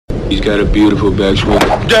He's got a beautiful backswing.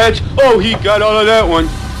 He got all of that one.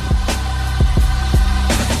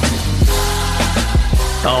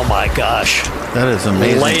 Oh my gosh. That is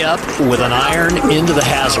amazing. Layup with an iron into the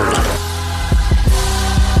hazard.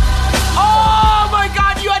 Oh my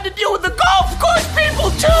God, you had to deal with the golf course people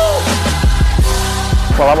too!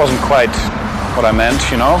 Well, that wasn't quite what I meant,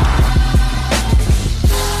 you know.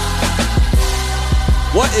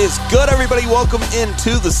 What is good, everybody? Welcome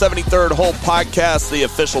into the 73rd Hole Podcast, the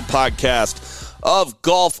official podcast of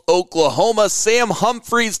Golf Oklahoma. Sam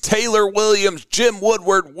Humphreys, Taylor Williams, Jim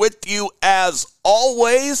Woodward with you as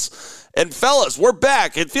always. And fellas, we're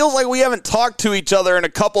back. It feels like we haven't talked to each other in a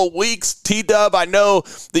couple weeks. T-Dub, I know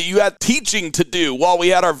that you had teaching to do while we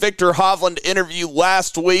had our Victor Hovland interview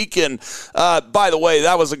last week. And by the way,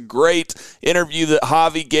 that was a great interview that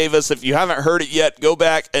Javi gave us. If you haven't heard it yet, go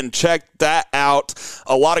back and check that out.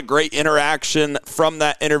 A lot of great interaction from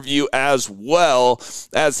that interview as well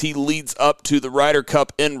as he leads up to the Ryder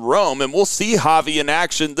Cup in Rome. And we'll see Javi in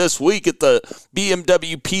action this week at the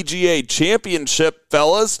BMW PGA Championship,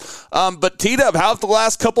 fellas. But T-Dub, how have the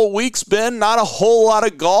last couple weeks been? Not a whole lot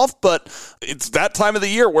of golf, but it's that time of the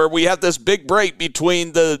year where we have this big break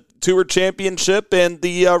between the Tour Championship and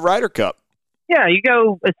the Ryder Cup. Yeah, you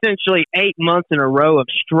go essentially 8 months in a row of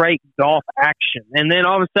straight golf action. And then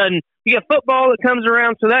all of a sudden, you get football that comes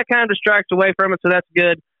around, so that kind of distracts away from it, so that's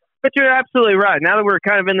good. But you're absolutely right. Now that we're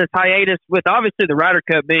kind of in this hiatus with obviously the Ryder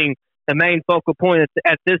Cup being the main focal point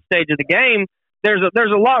at this stage of the game, there's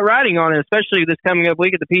a lot riding on it, especially this coming up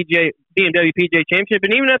week at the BMW PGA Championship,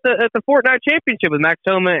 and even at the Fortinet Championship with Max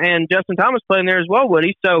Homa and Justin Thomas playing there as well,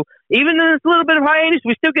 Woody. So even in this little bit of hiatus,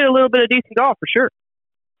 we still get a little bit of decent golf for sure.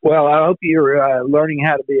 Well, I hope you're learning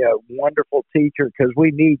how to be a wonderful teacher, because we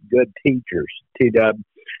need good teachers, T-Dub.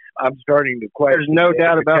 I'm starting to question. There's no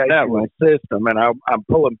doubt about that one. System, and I'm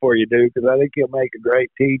pulling for you, dude, because I think you'll make a great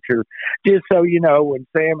teacher. Just so you know, when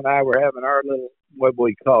Sam and I were having our little, what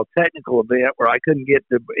we call technical event, where I couldn't get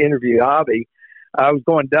to interview Javi, I was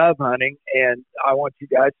going dove hunting, and I want you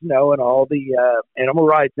guys to know, and all the animal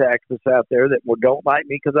rights activists out there that don't like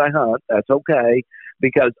me because I hunt, that's okay,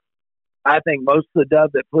 because I think most of the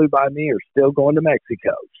dove that flew by me are still going to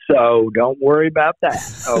Mexico. So don't worry about that,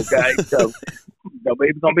 okay? So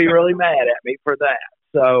nobody's going to be really mad at me for that.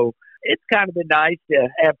 So it's kind of been nice to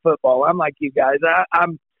have football. I'm like you guys.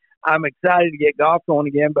 I'm excited to get golf going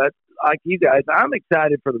again, but like you guys, I'm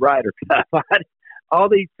excited for the Ryder Cup. All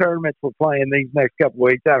these tournaments we're playing these next couple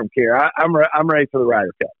of weeks, I don't care. I'm ready for the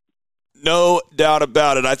Ryder Cup. No doubt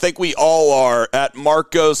about it. I think we all are at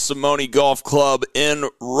Marco Simone Golf Club in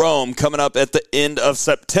Rome coming up at the end of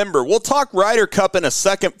September. We'll talk Ryder Cup in a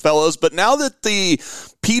second, fellas, but now that the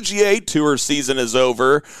PGA Tour season is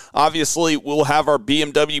over, obviously we'll have our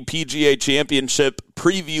BMW PGA Championship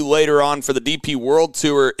preview later on for the DP World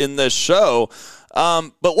Tour in this show.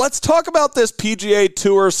 But let's talk about this PGA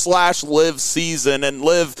Tour / Live season, and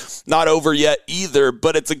Live not over yet either,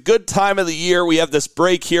 but it's a good time of the year. We have this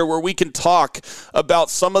break here where we can talk about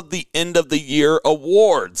some of the end of the year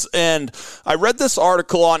awards. And I read this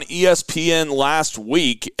article on ESPN last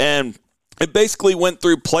week, and it basically went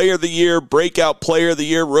through Player of the Year, Breakout Player of the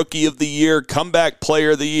Year, Rookie of the Year, Comeback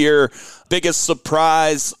Player of the Year, Biggest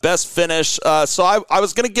Surprise, Best Finish. So I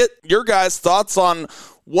was going to get your guys' thoughts on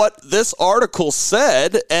what this article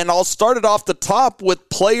said, and I'll start it off the top with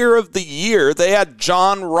Player of the Year. They had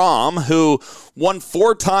Jon Rahm, who won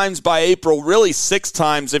 4 times by April, really 6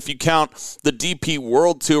 times if you count the DP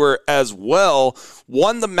World Tour as well.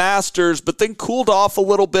 Won the Masters, but then cooled off a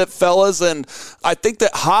little bit, fellas, and I think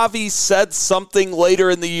that Javi said something later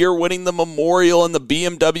in the year, winning the Memorial and the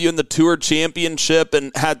BMW and the Tour Championship,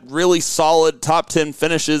 and had really solid top 10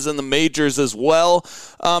 finishes in the majors as well.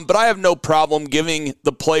 But I have no problem giving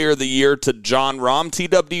the Player of the Year to Jon Rahm.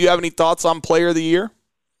 T-Dub, do you have any thoughts on Player of the Year?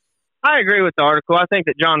 I agree with the article. I think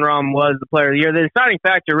that Jon Rahm was the Player of the Year. The deciding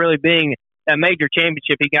factor really being that major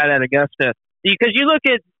championship he got at Augusta. Because you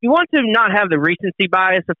want to not have the recency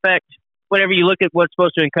bias effect whenever you look at what's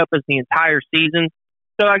supposed to encompass the entire season.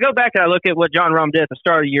 So I go back and I look at what Jon Rahm did at the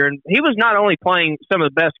start of the year, and he was not only playing some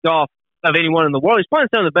of the best golf of anyone in the world, he's playing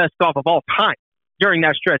some of the best golf of all time during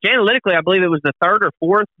that stretch. Analytically, I believe it was the 3rd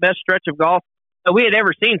or 4th best stretch of golf that we had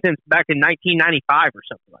ever seen since back in 1995 or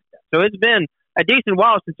something like that. So it's been a decent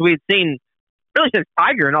while since we had seen, really since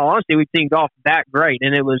Tiger, in all honesty, we'd seen golf that great,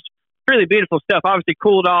 and it was really beautiful stuff. Obviously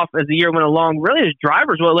cooled off as the year went along. Really, his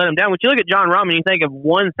drivers what let him down. When you look at Jon Rahm and you think of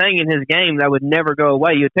one thing in his game that would never go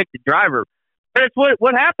away, you would pick the driver. But it's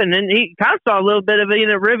what happened, and he kind of saw a little bit of it in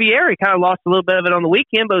Riviera. He kind of lost a little bit of it on the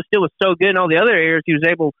weekend, but still was so good in all the other areas. He was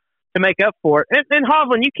able to make up for it. And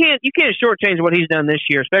Hovland, you can't shortchange what he's done this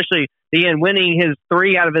year, especially the end, winning his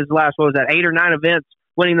 3 out of his last, 8 or 9 events,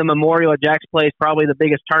 winning the Memorial at Jack's Place, probably the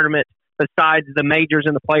biggest tournament besides the majors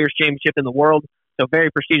and the Players Championship in the world. So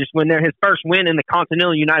very prestigious win there. His first win in the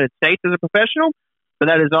continental United States as a professional. So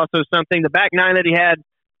that is also something. The back 9 that he had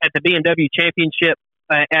at the BMW Championship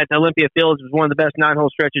at Olympia Fields was one of the best 9-hole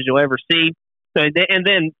stretches you'll ever see. So and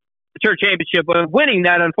then the Tour Championship, winning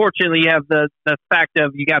that, unfortunately, you have the fact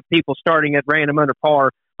of you got people starting at random under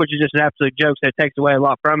par, which is just an absolute joke, so it takes away a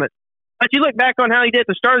lot from it. But you look back on how he did at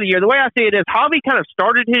the start of the year, the way I see it is Javi kind of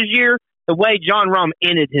started his year the way Jon Rahm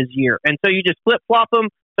ended his year. And so you just flip-flop them.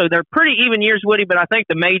 So they're pretty even years, Woody, but I think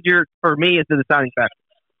the major, for me, is the deciding factor.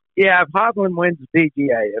 Yeah, if Hovland wins the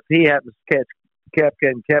PGA, if he happens to catch Koepka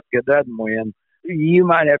and Koepka doesn't win, you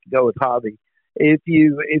might have to go with Javi. If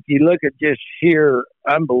you look at just sheer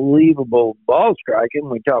unbelievable ball striking,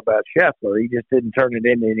 we talk about Scheffler. He just didn't turn it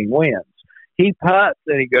into any wins. He putts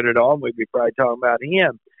any good at all, we'd be probably talking about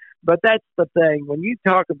him. But that's the thing. When you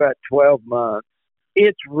talk about 12 months,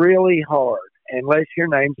 it's really hard, unless your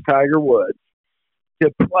name's Tiger Woods, to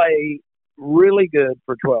play really good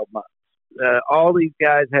for 12 months. All these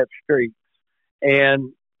guys have streaks.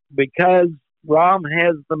 And because Rahm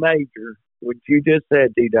has the major, which you just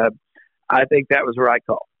said, D-Dub, I think that was the right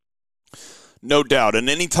call. No doubt. And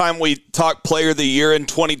anytime we talk Player of the Year in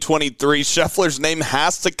 2023, Scheffler's name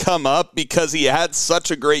has to come up because he had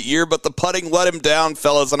such a great year, but the putting let him down,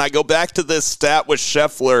 fellas. And I go back to this stat with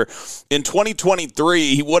Scheffler. In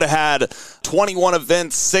 2023, he would have had 21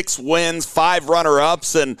 events, 6 wins, 5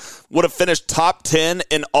 runner-ups, and would have finished top 10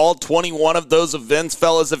 in all 21 of those events,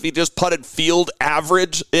 fellas, if he just putted field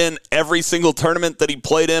average in every single tournament that he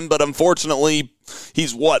played in. But unfortunately,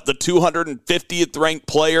 he's the 250th ranked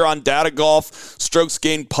player on Data Golf strokes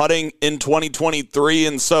gained putting in 2023,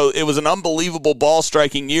 and so it was an unbelievable ball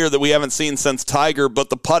striking year that we haven't seen since Tiger, but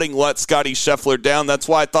the putting let Scottie Scheffler down. That's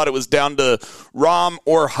why I thought it was down to Rahm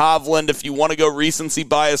or Hovland. If you want to go recency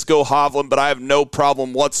bias, go Hovland, but I have no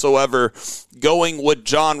problem whatsoever going with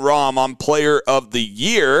Jon Rahm on Player of the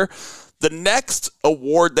Year. The next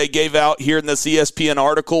award they gave out here in this ESPN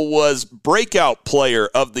article was Breakout Player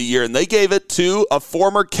of the Year, and they gave it to a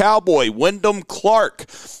former Cowboy, Wyndham Clark,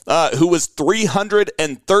 who was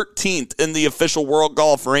 313th in the official World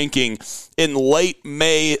Golf ranking in late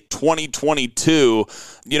May 2022.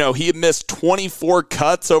 You know, he had missed 24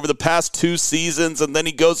 cuts over the past 2 seasons, and then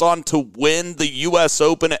he goes on to win the U.S.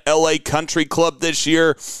 Open at LA Country Club this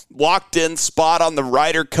year. Locked in spot on the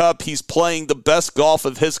Ryder Cup. He's playing the best golf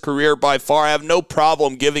of his career by far. I have no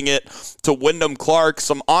problem giving it to Wyndham Clark.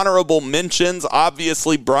 Some honorable mentions,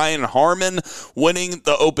 obviously Brian Harman winning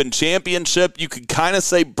the Open Championship. You could kind of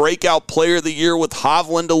say Breakout Player of the Year with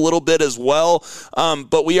Hovland a little bit as well,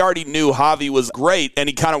 but we already knew Javi was great, and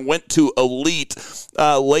he kind of went to elite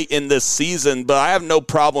late in this season, but I have no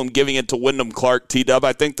problem giving it to Wyndham Clark, T-Dub.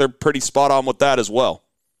 I think they're pretty spot on with that as well.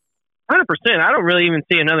 100%. I don't really even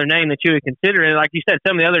see another name that you would consider. And like you said,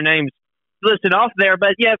 some of the other names listed off there,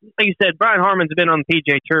 but yeah, like you said, Brian Harman's been on the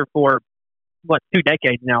PGA Tour for 2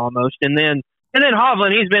 decades now almost, and then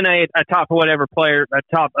Hovland, he's been a top whatever player, a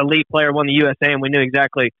top elite player, won the USA, and we knew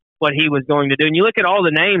exactly what he was going to do. And you look at all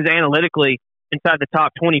the names analytically inside the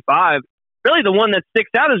top 25. Really, the one that sticks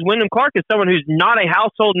out is Wyndham Clark is someone who's not a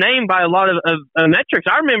household name by a lot of metrics.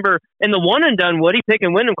 I remember in the one and done Woody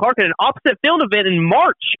picking Wyndham Clark at an opposite field event in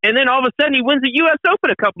March, and then all of a sudden he wins the U.S. Open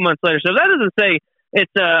a couple months later. So that doesn't say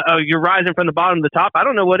it's you're rising from the bottom to the top. I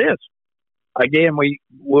don't know what is. Again,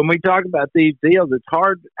 when we talk about these deals, it's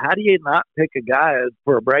hard. How do you not pick a guy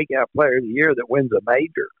for a Breakout Player of the Year that wins a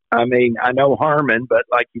major? I mean, I know Harman, but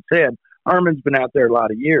like you said, Harman's been out there a lot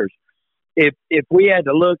of years. If we had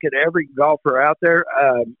to look at every golfer out there,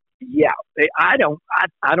 I don't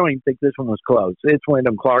even think this one was close. It's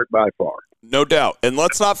Wyndham Clark by far. No doubt. And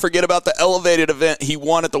let's not forget about the elevated event he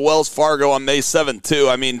won at the Wells Fargo on May 7th, too.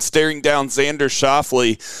 I mean, staring down Xander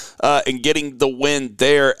Schauffele and getting the win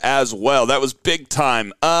there as well. That was big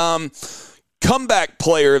time. Comeback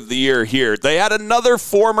Player of the Year here. They had another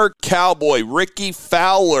former Cowboy, Ricky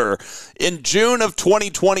Fowler. In June of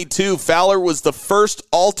 2022, Fowler was the first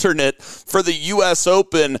alternate for the U.S.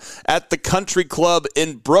 Open at the Country Club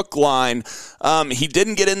in Brookline. He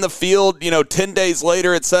didn't get in the field. 10 days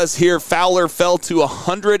later, it says here, Fowler fell to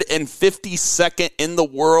 152nd in the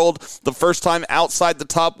world, the first time outside the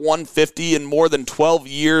top 150 in more than 12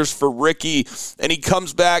 years for Ricky. And he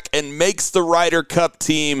comes back and makes the Ryder Cup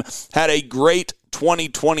team, had a great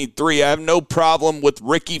 2023. I have no problem with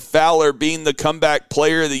Ricky Fowler being the comeback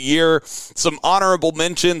player of the year. Some honorable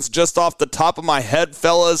mentions just off the top of my head,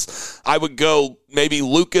 fellas. I would go maybe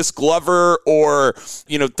Lucas Glover, or,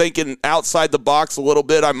 thinking outside the box a little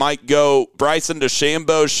bit, I might go Bryson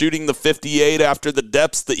DeChambeau shooting the 58 after the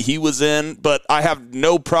depths that he was in, but I have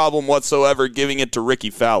no problem whatsoever giving it to Ricky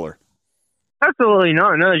Fowler. Absolutely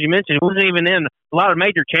not. No, as you mentioned, he wasn't even in a lot of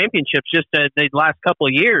major championships just the last couple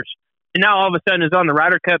of years. And now all of a sudden is on the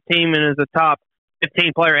Ryder Cup team and is a top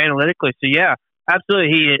 15 player analytically. So, yeah,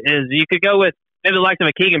 absolutely he is. You could go with maybe the likes of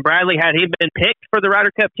a Keegan Bradley. Had he been picked for the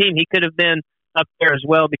Ryder Cup team, he could have been up there as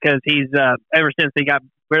well, because he's, ever since he got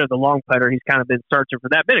rid of the long putter, he's kind of been searching for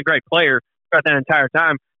that. Been a great player throughout that entire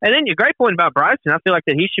time. And then your great point about Bryson, I feel like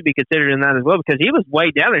that he should be considered in that as well, because he was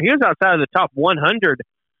way down there. He was outside of the top 100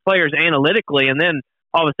 players analytically, and then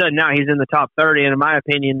all of a sudden now he's in the top 30. And in my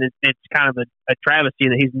opinion, it's kind of a travesty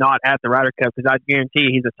that he's not at the Ryder Cup, because I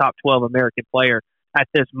guarantee he's a top 12 American player at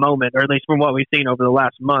this moment, or at least from what we've seen over the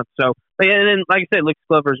last month. So, but yeah, and then like I said, Lucas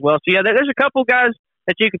Glover as well. So yeah, there's a couple guys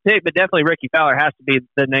that you could pick, but definitely Ricky Fowler has to be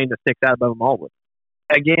the name that sticks out above them all.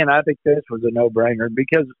 Again, I think this was a no-brainer,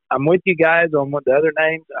 because I'm with you guys on what the other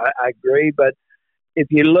names. I agree, but if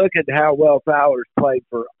you look at how well Fowler's played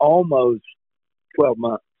for almost 12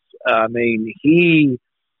 months, I mean, he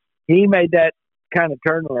made that kind of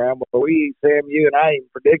turnaround where Sam, you and I even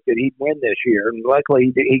predicted he'd win this year, and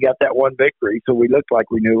luckily he got that one victory, so we looked like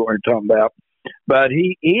we knew what we were talking about. But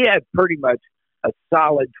he had pretty much a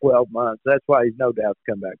solid 12 months. That's why he's no doubt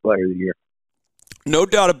the comeback player of the year. No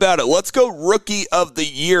doubt about it. Let's go Rookie of the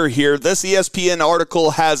Year here. This ESPN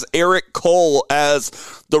article has Eric Cole as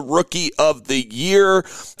the Rookie of the Year. It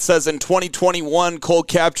says in 2021, Cole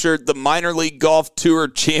captured the Minor League Golf Tour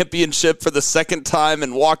Championship for the second time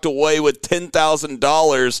and walked away with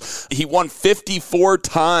 $10,000. He won 54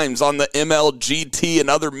 times on the MLGT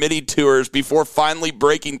and other mini tours before finally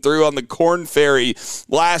breaking through on the Korn Ferry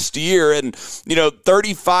last year. And,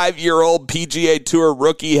 35-year-old PGA Tour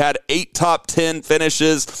rookie had 8 top 10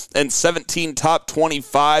 finishes and 17 top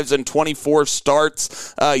 25s and 24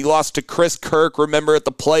 starts. He lost to Chris Kirk, remember, at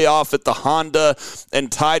the playoff at the Honda,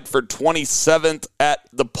 and tied for 27th at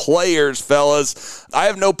the Players, fellas. I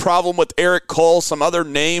have no problem with Eric Cole. Some other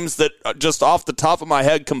names that just off the top of my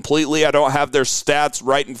head completely, I don't have their stats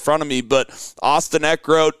right in front of me, but Austin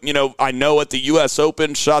Eckroat, I know at the U.S.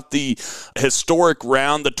 Open shot the historic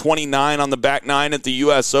round, the 29 on the back nine at the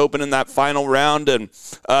U.S. Open in that final round, and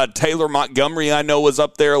Taylor Montgomery, I know, was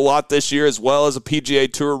up there a lot this year as well as a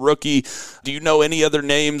PGA Tour rookie. Do you know any other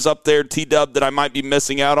names up there, T-Dub, that I might be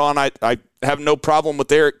missing out on? I have no problem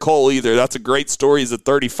with Eric Cole either. That's a great story. He's a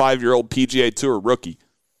 35-year-old PGA Tour rookie.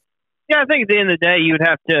 Yeah, I think at the end of the day, you would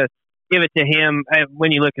have to give it to him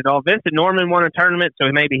when you look at all. Vincent Norman won a tournament,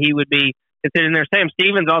 so maybe he would be considered in there. Sam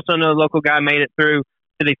Stevens, also another local guy, made it through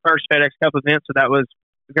to the first FedEx Cup event, so that was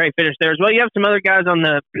a great finish there as well. You have some other guys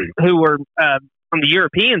who were on the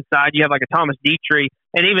European side. You have like a Thomas Dietrich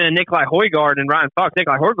and even a Nikolai Højgaard and Ryan Fox.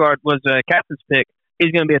 Nikolai Højgaard was a captain's pick.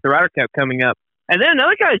 He's going to be at the Ryder Cup coming up. And then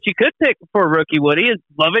another guy that you could pick for a rookie, Woody, is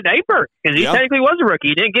Lovett Aper, because he technically was a rookie.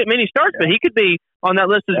 He didn't get many starts, but he could be on that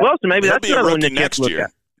list as well. So maybe that's another one that next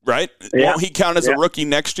year, right? Yeah. Won't he count as a rookie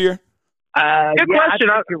next year? Good question.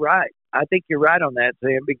 I think you're right. I think you're right on that,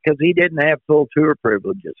 Sam, because he didn't have full tour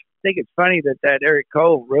privileges. I think it's funny that Eric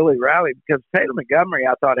Cole really rallied, because Taylor Montgomery,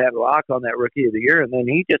 I thought, had a lock on that Rookie of the Year, and then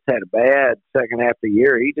he just had a bad second half of the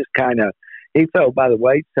year. He just he fell by the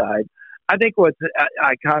wayside. I think what's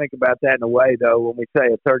iconic about that in a way, though, when we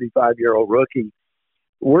say a 35-year-old rookie,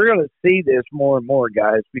 we're going to see this more and more,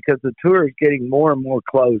 guys, because the tour is getting more and more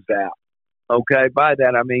closed out. Okay? By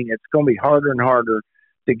that, I mean it's going to be harder and harder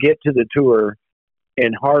to get to the tour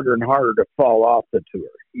and harder to fall off the tour.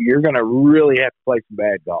 You're going to really have to play some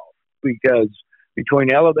bad golf, because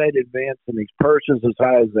between elevated events and these purses as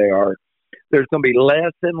high as they are, there's going to be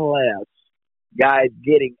less and less guys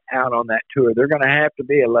getting out on that tour. They're going to have to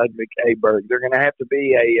be a Ludwig Aberg. They're going to have to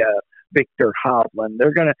be a Victor Hovland.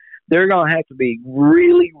 They're going to have to be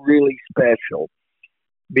really, really special,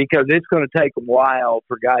 because it's going to take a while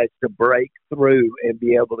for guys to break through and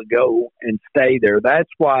be able to go and stay there. That's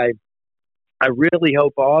why I really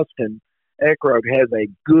hope Austin Eckroat has a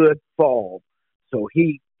good fall, so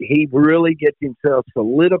he really gets himself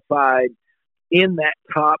solidified in that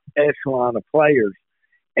top echelon of players.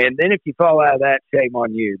 And then if you fall out of that, shame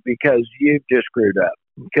on you, because you've just screwed up,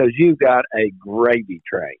 because you've got a gravy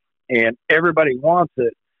train and everybody wants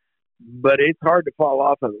it, but it's hard to fall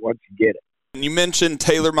off of it once you get it. You mentioned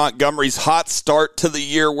Taylor Montgomery's hot start to the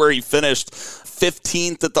year, where he finished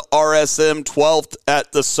 15th at the RSM, 12th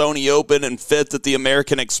at the Sony Open, and 5th at the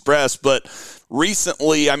American Express. But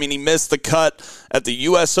recently. I mean, he missed the cut at the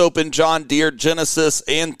U.S. Open, John Deere, Genesis,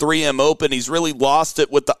 and 3M Open. He's really lost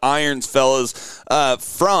it with the irons, fellas,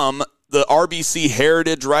 from the RBC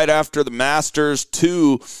Heritage right after the Masters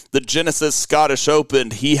to the Genesis Scottish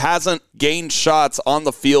Open. He hasn't gained shots on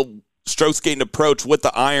the field, strokes gained approach with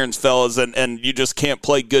the irons, fellas, and you just can't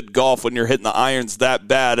play good golf when you're hitting the irons that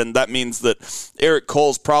bad, and that means that Eric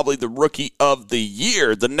Cole's probably the rookie of the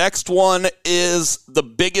year. The next one is the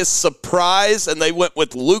biggest surprise, and they went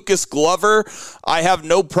with Lucas Glover. I have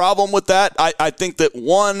no problem with that. I think that,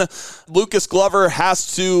 one, Lucas Glover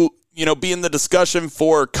has to be in the discussion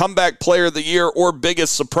for comeback player of the year or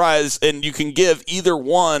biggest surprise, and you can give either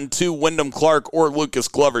one to Wyndham Clark or Lucas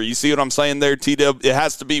Glover. You see what I'm saying there, T-Dub? It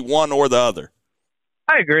has to be one or the other.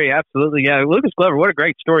 I agree, absolutely. Yeah, Lucas Glover, what a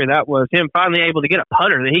great story that was. Him finally able to get a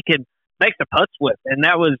putter that he could make the putts with, and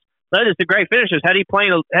that is the great finishes. Had he played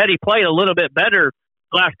a little bit better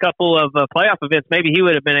the last couple of playoff events, maybe he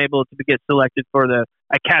would have been able to get selected for a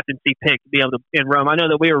captaincy pick to be able to in Rome. I know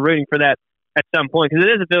that we were rooting for that at some point, because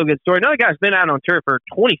it is a feel-good story. Another guy's been out on tour for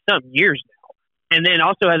 20-something years now, and then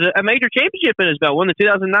also has a major championship in his belt. Won the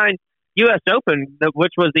 2009 U.S. Open,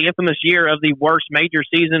 which was the infamous year of the worst major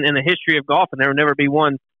season in the history of golf, and there will never be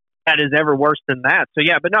one that is ever worse than that. So,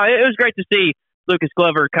 yeah, but no, it was great to see Lucas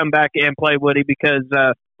Glover come back and play Woody because,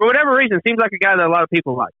 for whatever reason, it seems like a guy that a lot of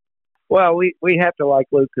people like. Well, we have to like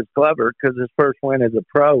Lucas Glover because his first win as a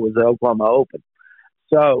pro was the Oklahoma Open.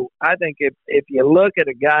 So I think if you look at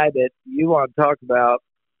a guy that you want to talk about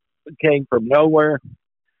came from nowhere,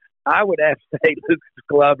 I would have to say Lucas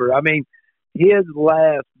Glover. I mean, his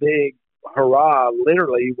last big hurrah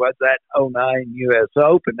literally was that 2009 U.S.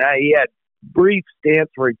 Open. Now, he had brief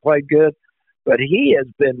stints where he played good, but he has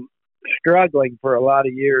been struggling for a lot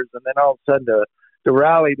of years, and then all of a sudden to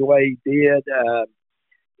rally the way he did,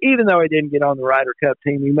 even though he didn't get on the Ryder Cup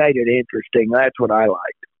team, he made it interesting. That's what I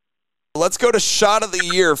liked. Let's go to shot of the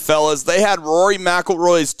year, fellas. They had Rory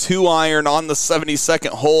McIlroy's 2-iron on the 72nd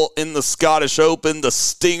hole in the Scottish Open. The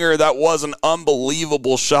stinger, that was an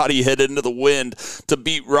unbelievable shot he hit into the wind to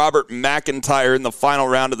beat Robert McIntyre in the final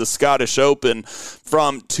round of the Scottish Open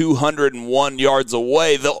from 201 yards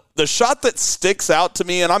away. The shot that sticks out to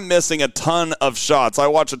me, and I'm missing a ton of shots. I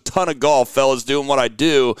watch a ton of golf, fellas, doing what I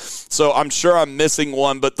do, so I'm sure I'm missing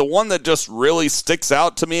one, but the one that just really sticks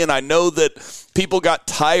out to me, and I know that people got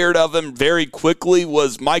tired of him very quickly,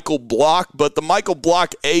 was Michael Block, but the Michael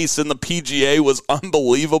Block ace in the PGA was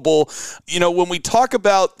unbelievable. When we talk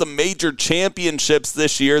about the major championships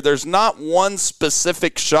this year, there's not one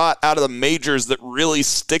specific shot out of the majors that really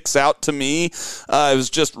sticks out to me. It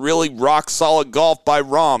was just really rock-solid golf by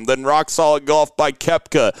Rahm, then rock-solid golf by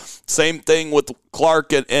Koepka. Same thing with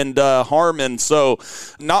Clark and Harmon. So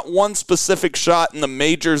not one specific shot in the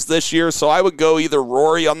majors this year. So I would go either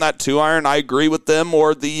Rory on that 2-iron, I agree with them,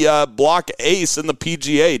 or the Block ace in the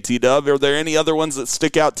PGA, T-Dub. Are there any other ones that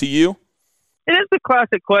stick out to you? It is the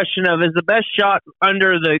classic question of, is the best shot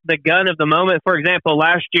under the gun of the moment? For example,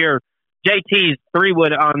 last year, JT's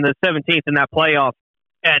 3-wood on the 17th in that playoff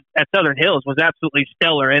at Southern Hills was absolutely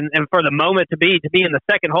stellar. And for the moment to be in the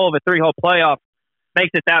second hole of a 3-hole playoff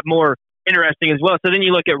makes it that more interesting as well. So then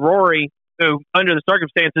you look at Rory, who, under the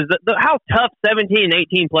circumstances, how tough 17 and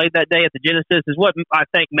 18 played that day at the Genesis is what I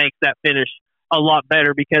think makes that finish a lot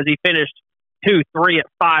better, because he finished 2-3 at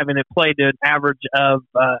 5, and it played to an average of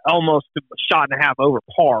almost a shot and a half over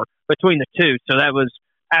par between the two. So that was,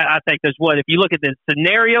 I think that's what, if you look at the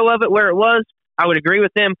scenario of it where it was, I would agree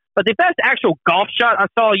with them. But the best actual golf shot I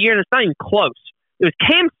saw all year, and it's not even close, it was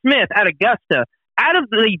Cam Smith at Augusta out of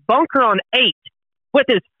the bunker on 8 with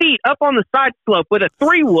his feet up on the side slope with a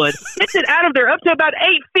 3-wood, hits it out of there up to about 8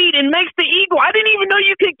 feet and makes the eagle. I didn't even know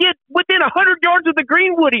you could get within 100 yards of the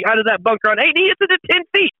green woody out of that bunker on 8. And he hits it at 10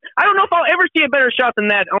 feet. I don't know if I'll ever see a better shot than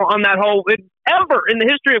that on that hole ever in the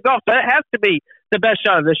history of golf. So that has to be the best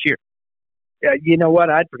shot of this year. Yeah, you know what?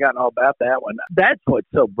 I'd forgotten all about that one. That's what's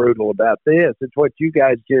so brutal about this. It's what you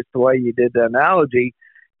guys, just the way you did the analogy.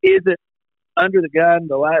 Is it under the gun,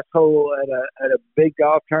 the last hole at a big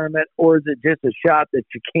golf tournament, or is it just a shot that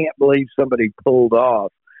you can't believe somebody pulled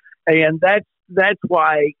off? And that's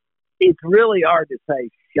why it's really hard to say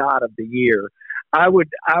shot of the year. I would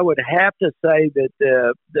have to say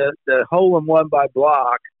that the hole-in-one by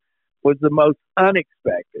Block was the most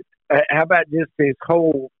unexpected. How about just his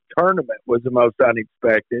whole tournament was the most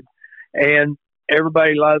unexpected? And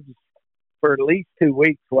everybody loves, for at least 2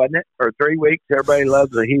 weeks, wasn't it? Or 3 weeks, everybody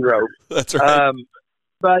loves a hero. That's right.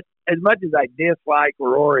 But as much as I dislike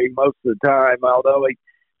Rory most of the time, although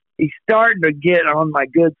he's starting to get on my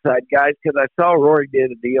good side, guys, because I saw Rory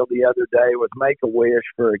did a deal the other day with Make-A-Wish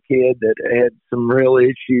for a kid that had some real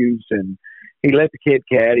issues, and he let the kid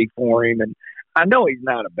caddy for him, and I know he's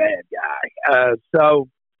not a bad guy. So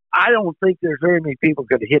I don't think there's very many people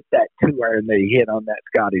could hit that 2-iron that he hit on that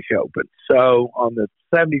Scottish Open. So on the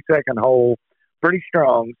 72nd hole, pretty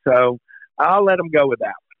strong. So I'll let him go with that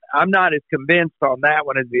one. I'm not as convinced on that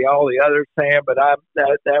one as all the others, Sam, but that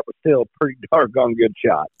was still a pretty doggone good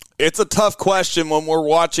shot. It's a tough question when we're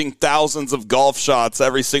watching thousands of golf shots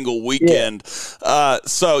every single weekend. Yeah.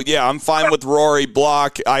 I'm fine with Rory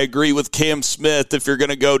Block. I agree with Cam Smith. If you're going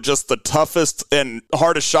to go just the toughest and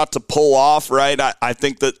hardest shot to pull off, right, I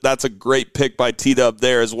think that's a great pick by T-Dub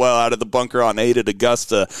there as well, out of the bunker on 8 at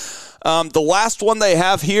Augusta. The last one they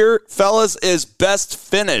have here, fellas, is best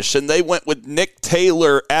finish, and they went with Nick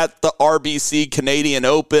Taylor at the RBC Canadian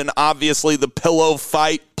Open. Obviously, the pillow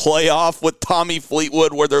fight playoff with Tommy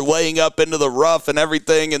Fleetwood where they're laying up into the rough and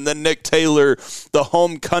everything, and then Nick Taylor, the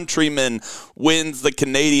home countryman, wins the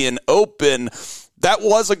Canadian Open. That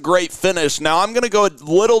was a great finish. Now, I'm going to go a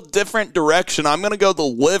little different direction. I'm going to go the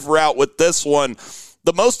live route with this one.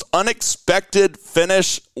 The most unexpected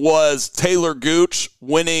finish was Taylor Gooch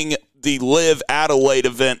winning the Live Adelaide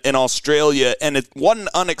event in Australia, and it wasn't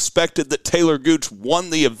unexpected that Taylor Gooch won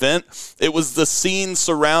the event. It was the scene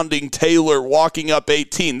surrounding Taylor walking up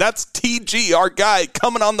 18. That's TG, our guy,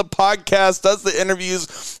 coming on the podcast, does the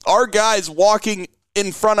interviews. Our guy's walking in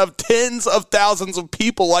front of tens of thousands of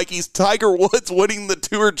people like he's Tiger Woods winning the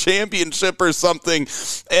Tour Championship or something.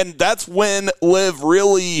 And that's when Liv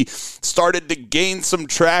really started to gain some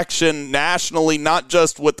traction nationally, not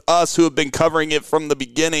just with us who have been covering it from the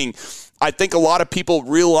beginning. I think a lot of people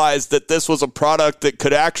realized that this was a product that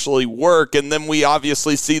could actually work, and then we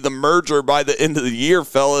obviously see the merger by the end of the year,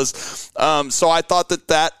 fellas. So I thought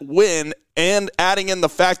that win, and adding in the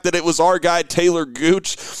fact that it was our guy Taylor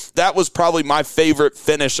Gooch, that was probably my favorite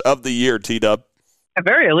finish of the year, T-Dub. A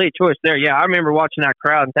very elite choice there. Yeah, I remember watching that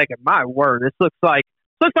crowd and thinking, my word, this looks like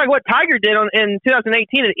what Tiger did in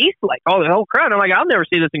 2018 at Eastlake. The whole crowd. I'm like, I'll never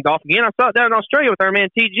see this in golf again. I saw it down in Australia with our man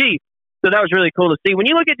TG. So that was really cool to see. When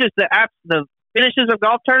you look at just the finishes of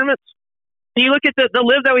golf tournaments, you look at the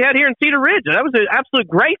live that we had here in Cedar Ridge. That was an absolute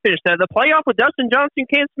great finish. The playoff with Dustin Johnson,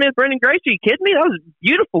 Cam Smith, Brendan Gracie. Are you kidding me? That was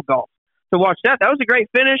beautiful golf to watch that. That was a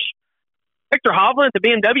great finish. Victor Hovland at the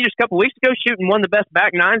BMW just a couple weeks ago shooting one of the best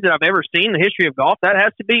back nines that I've ever seen in the history of golf. That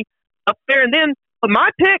has to be up there. And then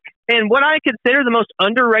my pick and what I consider the most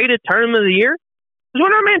underrated tournament of the year was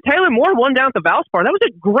when our man Taylor Moore won down at the Valspar. That was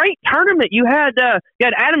a great tournament. You had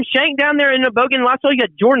Adam Shank down there in the Bogan Lasso. You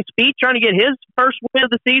got Jordan Spieth trying to get his first win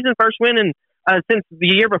of the season, first win since the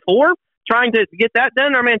year before, trying to get that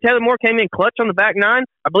done. Our man Taylor Moore came in clutch on the back nine.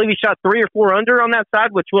 I believe he shot 3 or 4 under on that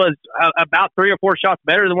side, which was about 3 or 4 shots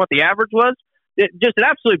better than what the average was. Just an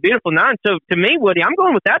absolute beautiful nine. So to me, Woody, I'm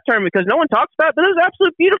going with that tournament because no one talks about it, but it was an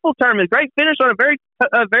absolute beautiful tournament. Great finish on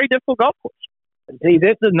a very difficult golf course. See,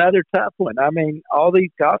 this is another tough one. I mean, all these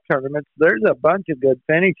golf tournaments, there's a bunch of good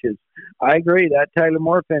finishes. I agree that Taylor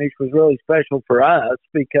Moore finish was really special for us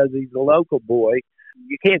because he's a local boy.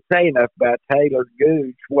 You can't say enough about Taylor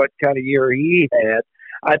Gooch, what kind of year he had.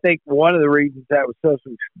 I think one of the reasons that was so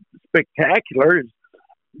spectacular is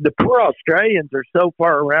the poor Australians are so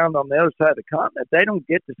far around on the other side of the continent, they don't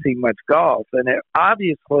get to see much golf. And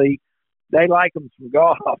obviously, they like them some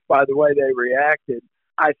golf by the way they reacted.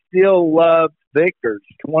 I still love Victor's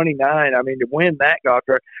 29. I mean, to win that golf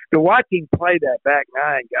tournament, to watch him play that back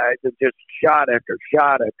nine, guys, and just shot after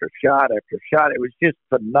shot after shot after shot, it was just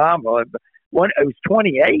phenomenal. It was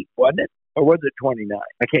 28, wasn't it? Or was it 29?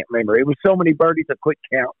 I can't remember. It was so many birdies, I quit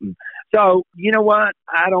counting. So, you know what?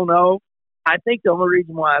 I don't know. I think the only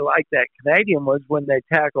reason why I like that Canadian was when they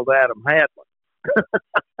tackled Adam Hadlin.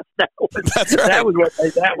 That's right. That was what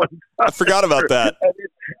that was. I forgot about that.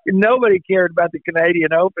 Nobody cared about the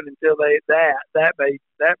Canadian Open until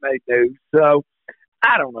that made news. So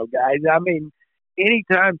I don't know, guys. I mean,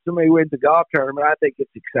 anytime somebody wins a golf tournament, I think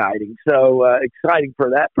it's exciting. So exciting for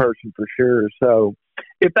that person for sure. So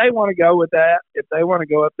if they want to go with that, if they want to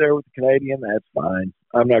go up there with the Canadian, that's fine.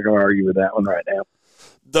 I'm not going to argue with that one right now.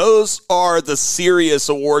 Those are the serious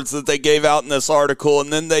awards that they gave out in this article,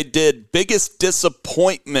 and then they did biggest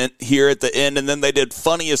disappointment here at the end, and then they did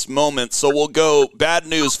funniest moment. So we'll go bad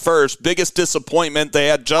news first. Biggest disappointment, they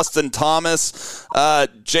had Justin Thomas.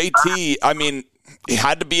 JT, I mean, He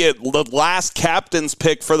had to be the last captain's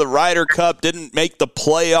pick for the Ryder Cup, didn't make the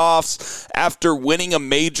playoffs after winning a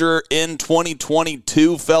major in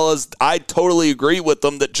 2022, fellas. I totally agree with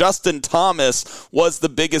them that Justin Thomas was the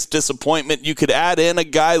biggest disappointment. You could add in a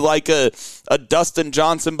guy like a Dustin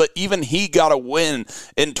Johnson, but even he got a win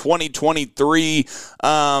in 2023.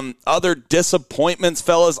 Other disappointments,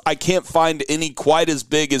 fellas, I can't find any quite as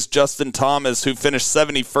big as Justin Thomas, who finished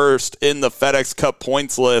 71st in the FedEx Cup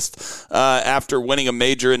points list after winning a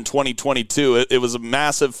major in 2022. It was a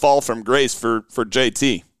massive fall from grace for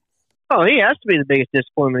JT. Oh, he has to be the biggest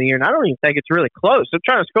disappointment of the year, and I don't even think it's really close. I'm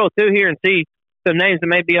trying to scroll through here and see some names that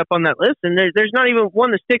may be up on that list, and there's not even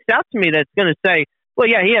one that sticks out to me that's going to say, well,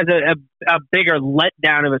 yeah, he has a bigger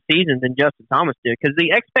letdown of a season than Justin Thomas did, because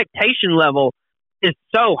the expectation level is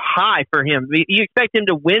so high for him. You expect him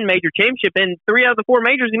to win major championship, and 3 out of the 4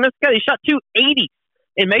 majors he missed the cut. He shot 280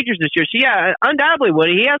 in majors this year. So, yeah, undoubtedly,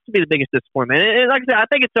 Woody, he has to be the biggest disappointment. And like I said, I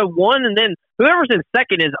think it's a 1, and then whoever's in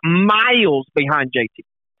second is miles behind JT.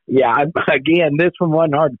 Yeah, again, this one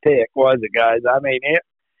wasn't hard to pick, was it, guys? I mean,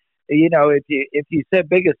 if you said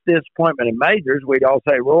biggest disappointment in majors, we'd all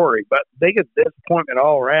say Rory. But biggest disappointment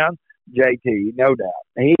all around, JT, no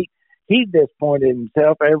doubt. He's disappointed in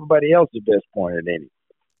himself. Everybody else is disappointed in him.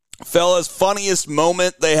 Fellas, funniest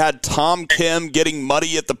moment, they had Tom Kim getting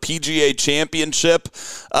muddy at the PGA Championship.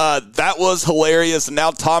 That was hilarious. And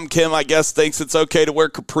now Tom Kim, I guess, thinks it's okay to wear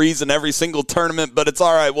capris in every single tournament, but it's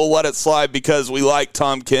all right. We'll let it slide because we like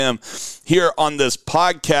Tom Kim here on this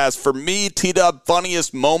podcast. For me, T-Dub,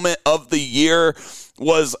 funniest moment of the year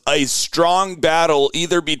was a strong battle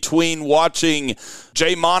either between watching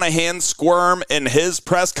Jay Monahan squirm in his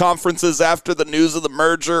press conferences after the news of the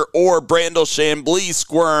merger or Brandel Chambly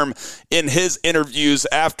squirm in his interviews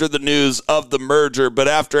after the news of the merger. But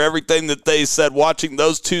after everything that they said, watching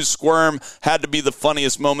those two squirm had to be the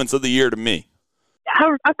funniest moments of the year to me.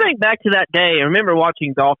 I think back to that day. I remember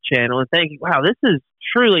watching Golf Channel and thinking, wow, this is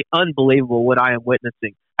truly unbelievable what I am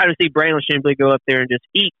witnessing. How to see Brandel Chambly go up there and just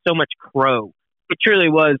eat so much crow. It truly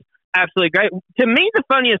was absolutely great. To me, the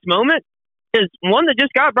funniest moment is one that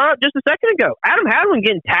just got brought up just a second ago. Adam Hadwin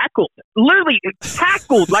getting tackled, literally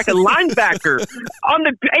tackled like a linebacker on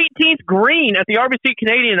the 18th green at the RBC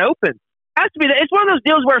Canadian Open. Has to be it's one of those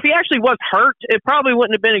deals where if he actually was hurt, it probably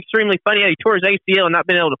wouldn't have been extremely funny. He tore his ACL and not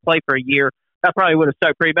been able to play for a year. That probably would have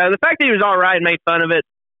stuck pretty bad. The fact that he was all right and made fun of it,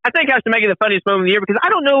 I think has to make it the funniest moment of the year, because I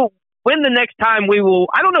don't know when the next time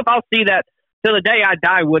I don't know if I'll see that till the day I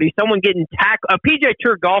die, Woody. Someone getting a PGA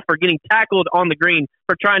Tour golfer getting tackled on the green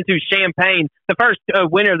for trying to champagne the first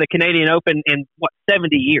winner of the Canadian Open in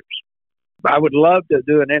 70 years. I would love to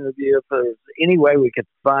do an interview if there's any way we could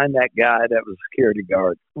find that guy that was a security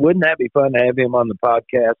guard. Wouldn't that be fun to have him on the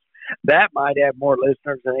podcast? That might have more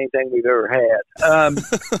listeners than anything we've ever had.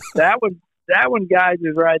 That one, guys,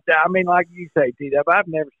 is right there. I mean, like you say, T-Dub, I've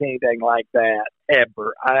never seen anything like that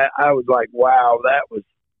ever. I was like, wow, that was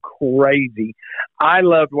crazy. I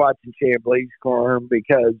loved watching Chambly squirm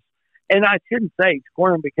because, and I shouldn't say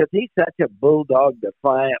squirm because he's such a bulldog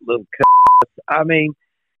defiant little I mean,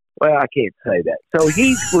 well, I can't say that. So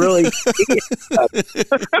he's really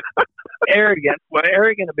arrogant. Well,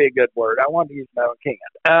 arrogant would be a good word. I want to use my own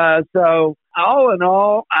can. So all in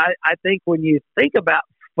all, I think when you think about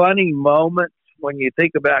funny moments, when you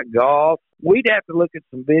think about golf, we'd have to look at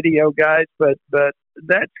some video, guys, but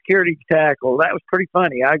that security tackle, that was pretty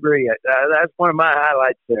funny. I agree. That's one of my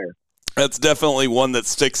highlights there. That's definitely one that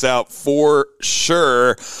sticks out for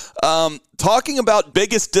sure. Talking about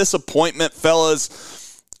biggest disappointment,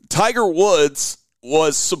 fellas, Tiger Woods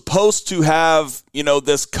was supposed to have,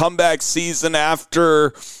 this comeback season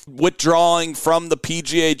after withdrawing from the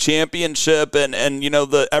PGA Championship and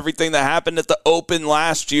everything that happened at the Open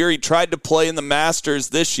last year. He tried to play in the Masters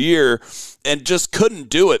this year and just couldn't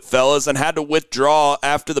do it, fellas, and had to withdraw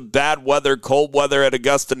after the bad weather, cold weather at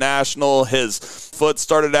Augusta National. His foot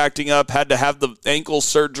started acting up, had to have the ankle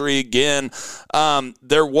surgery again.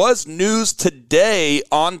 There was news today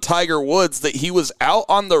on Tiger Woods that he was out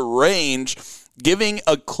on the range giving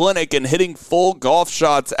a clinic and hitting full golf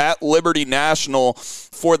shots at Liberty National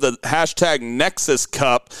for the #Nexus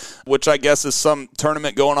Cup, which I guess is some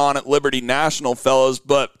tournament going on at Liberty National, fellas.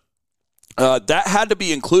 But that had to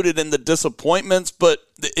be included in the disappointments. But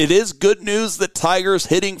it is good news that Tiger's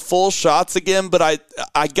hitting full shots again. But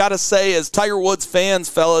I got to say, as Tiger Woods fans,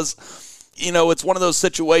 fellas, it's one of those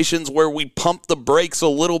situations where we pump the brakes a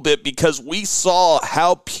little bit because we saw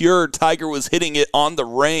how pure Tiger was hitting it on the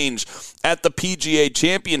range at the PGA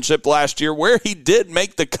Championship last year, where he did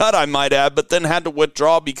make the cut, I might add, but then had to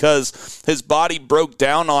withdraw because his body broke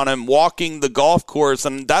down on him walking the golf course.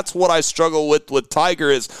 And that's what I struggle with Tiger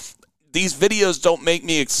is these videos don't make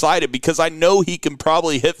me excited because I know he can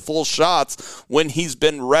probably hit full shots when he's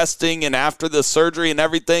been resting and after the surgery and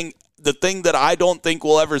everything. The thing that I don't think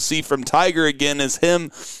we'll ever see from Tiger again is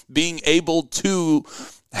him being able to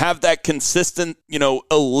have that consistent,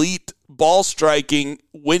 elite ball striking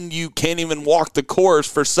when you can't even walk the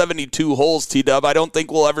course for 72 holes, T-Dub. I don't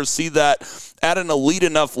think we'll ever see that at an elite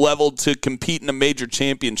enough level to compete in a major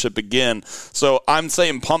championship again. So I'm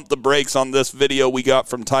saying pump the brakes on this video we got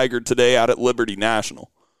from Tiger today out at Liberty National.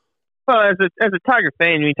 Well, as a Tiger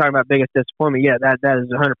fan, when you talk about biggest disappointment, yeah, that is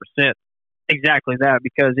 100% exactly that,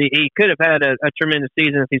 because he could have had a tremendous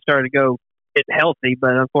season if he started to go get healthy,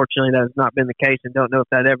 but unfortunately that has not been the case, and don't know if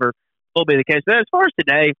that ever will be the case. But as far as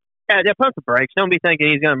today, yeah, pump the brakes. Don't be thinking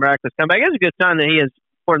he's going to miraculous comeback. It's a good sign that he has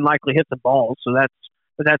more than likely hit the ball, so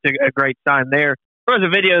that's a great sign there. There was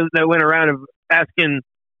a video that went around of asking.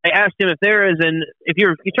 They asked him if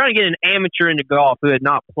you're trying to get an amateur into golf who had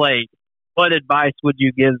not played, what advice would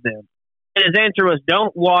you give them? And his answer was,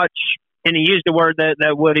 don't watch. And he used a word that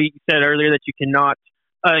Woody said earlier that you cannot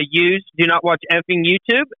use. Do not watch effing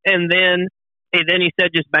YouTube. And then he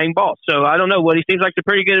said just bang balls. So I don't know, Woody. Seems like some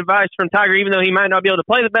pretty good advice from Tiger. Even though he might not be able to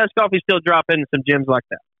play the best golf, he's still dropping some gems like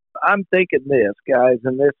that. I'm thinking this, guys,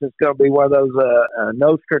 and this is going to be one of those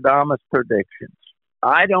Nostradamus predictions.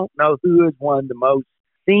 I don't know who has won the most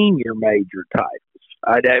senior major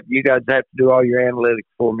titles. You guys have to do all your analytics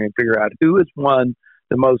for me and figure out who has won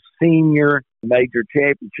the most senior major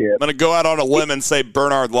championship. I'm going to go out on a limb and say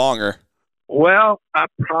Bernhard Langer. Well, I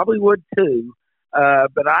probably would too,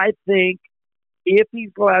 but I think if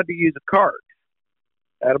he's allowed to use a cart,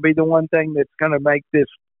 that'll be the one thing that's going to make this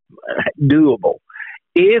doable.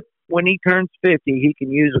 If when he turns 50 he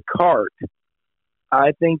can use a cart,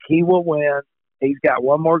 I think he will win. He's got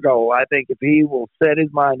one more goal. I think if he will set his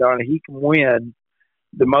mind on it, he can win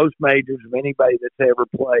the most majors of anybody that's ever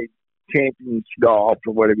played champions golf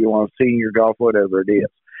or whatever you want, senior golf, whatever it is.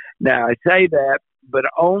 Now, I say that, but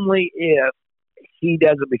only if he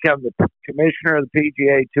doesn't become the commissioner of the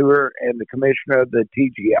PGA Tour and the commissioner of the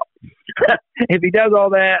TGL. If he does all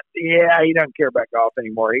that, yeah, he doesn't care about golf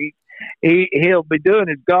anymore. He'll be doing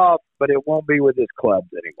his golf, but it won't be with his clubs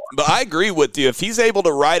anymore. But I agree with you. If he's able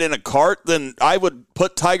to ride in a cart, then I would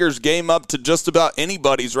put Tiger's game up to just about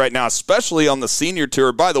anybody's right now, especially on the senior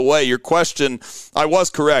tour. By the way, your question, I was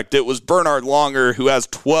correct. It was Bernhard Langer, who has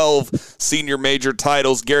 12 senior major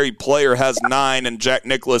titles. Gary Player has 9, and Jack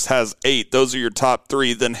Nicklaus has 8. Those are your top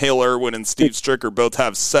 3. Then Hale Irwin and Steve Stricker both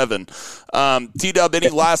have 7. T-Dub, any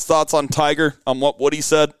last thoughts on Tiger, on what he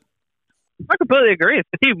said? I completely agree.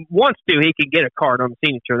 If he wants to, he can get a card on the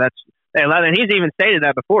senior tour. And he's even stated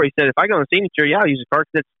that before. He said, if I go on the senior tour, yeah, I'll use a card.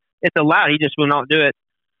 It's allowed. He just will not do it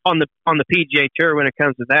on the PGA Tour when it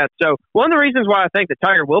comes to that. So one of the reasons why I think that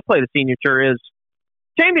Tiger will play the senior tour is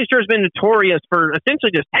Champions Tour has been notorious for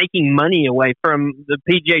essentially just taking money away from the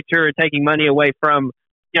PGA Tour, taking money away from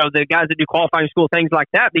the guys that do qualifying school, things like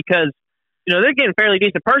that, because they're getting fairly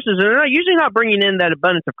decent purses, and they're usually not bringing in that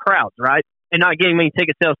abundance of crowds, right? And not getting many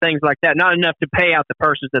ticket sales, things like that. Not enough to pay out the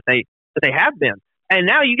purses that they have been. And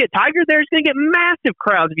now you get Tiger there, he's going to get massive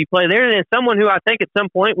crowds if you play there. And as someone who I think at some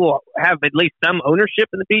point will have at least some ownership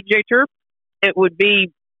in the PGA Tour, it would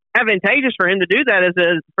be advantageous for him to do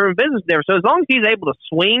that for a business there. So as long as he's able to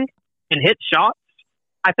swing and hit shots,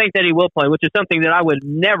 I think that he will play, which is something that I would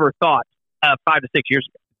never thought 5 to 6 years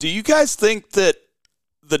ago. Do you guys think that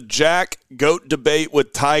the Jack GOAT debate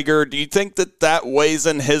with Tiger, do you think that weighs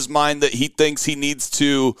in his mind that he thinks he needs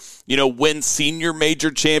to, win senior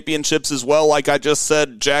major championships as well? Like I just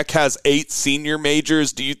said, Jack has 8 senior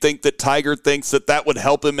majors. Do you think that Tiger thinks that would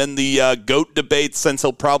help him in the GOAT debate, since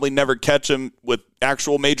he'll probably never catch him with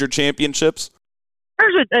actual major championships?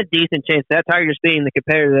 There's a decent chance that Tiger, just being the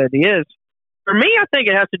competitor that he is. For me, I think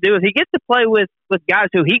it has to do with he gets to play with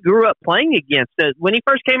guys who he grew up playing against. When he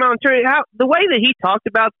first came out on tour, the way that he talked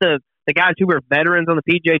about the guys who were veterans on the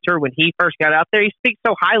PGA Tour when he first got out there, he speaks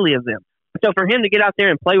so highly of them. So for him to get out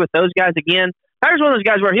there and play with those guys again, Tiger's one of those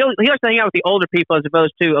guys where he likes to hang out with the older people as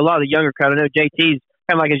opposed to a lot of the younger crowd. I know JT's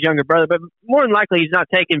kind of like his younger brother, but more than likely he's not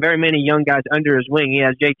taking very many young guys under his wing. He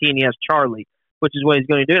has JT and he has Charlie, which is what he's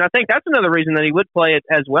going to do. And I think that's another reason that he would play it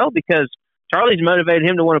as well, because Charlie's motivated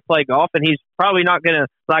him to want to play golf, and he's probably not going to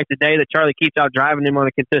like the day that Charlie keeps out driving him on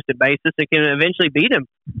a consistent basis and can eventually beat him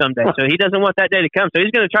someday. So he doesn't want that day to come. So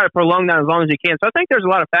he's going to try to prolong that as long as he can. So I think there's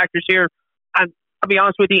a lot of factors here. I'll be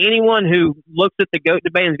honest with you, anyone who looks at the GOAT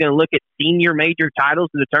debate is going to look at senior major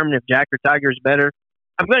titles to determine if Jack or Tiger is better.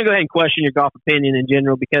 I'm going to go ahead and question your golf opinion in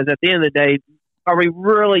general, because at the end of the day, are we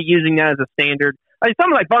really using that as a standard? I mean,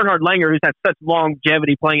 someone like Bernhard Langer, who's had such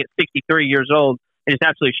longevity playing at 63 years old, and just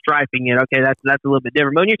absolutely striping it. Okay, that's a little bit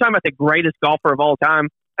different. But when you're talking about the greatest golfer of all time,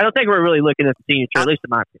 I don't think we're really looking at the senior tour, at least in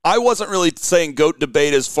my opinion. I wasn't really saying GOAT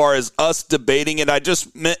debate as far as us debating it. I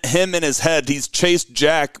just meant him in his head. He's chased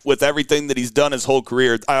Jack with everything that he's done his whole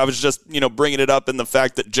career. I was just, bringing it up in the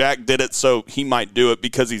fact that Jack did it, so he might do it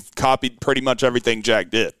because he's copied pretty much everything Jack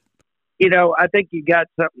did. I think you got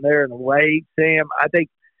something there in a way, Sam. I think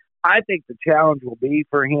the challenge will be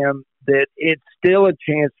for him that it's still a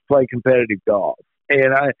chance to play competitive golf.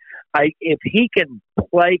 And if he can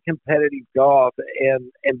play competitive golf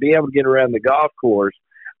and be able to get around the golf course,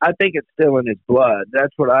 I think it's still in his blood.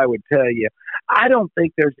 That's what I would tell you. I don't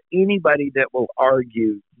think there's anybody that will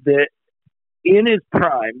argue that in his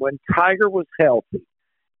prime, when Tiger was healthy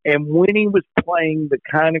and when he was playing the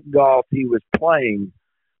kind of golf he was playing,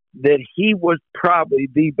 that he was probably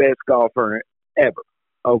the best golfer ever.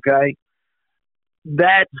 Okay?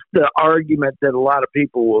 That's the argument that a lot of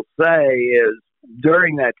people will say is,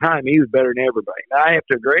 during that time, he was better than everybody. Now, I have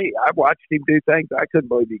to agree. I've watched him do things I couldn't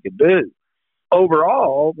believe he could do.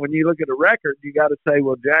 Overall, when you look at a record, you got to say,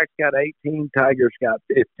 well, Jack's got 18, Tiger's got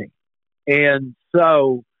 15. And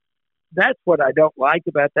so that's what I don't like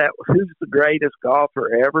about that. Who's the greatest golfer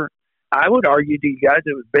ever? I would argue to you guys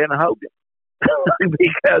it was Ben Hogan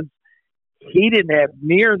because he didn't have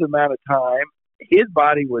near the amount of time. His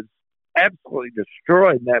body was absolutely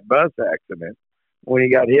destroyed in that bus accident when he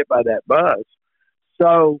got hit by that bus.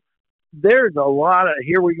 So there's a lot of,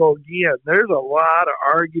 here we go again, there's a lot of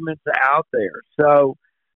arguments out there. So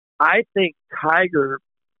I think Tiger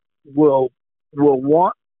will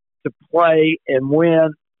want to play and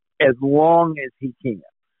win as long as he can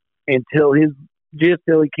until he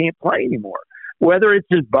can't play anymore. Whether it's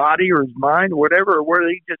his body or his mind or whatever, or whether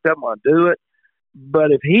he just doesn't want to do it. But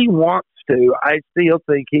if he wants to, I still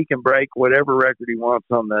think he can break whatever record he wants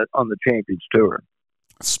on the Champions Tour.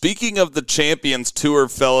 Speaking of the Champions Tour,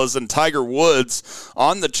 fellas, and Tiger Woods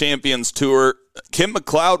on the Champions Tour, Kim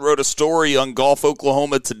McLeod wrote a story on Golf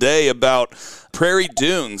Oklahoma today about Prairie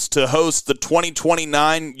Dunes to host the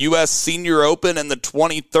 2029 U.S. Senior Open and the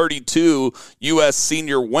 2032 U.S.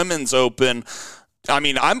 Senior Women's Open. I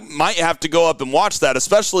mean, I might have to go up and watch that,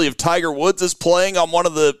 especially if Tiger Woods is playing on one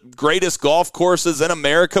of the greatest golf courses in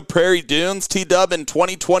America, Prairie Dunes, T-Dub, in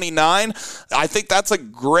 2029. I think that's a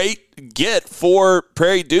great get for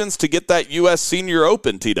Prairie Dunes to get that U.S. Senior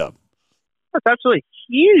Open, T-Dub. That's absolutely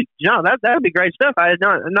huge. No, that would be great stuff. I had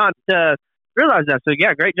not realized that. So,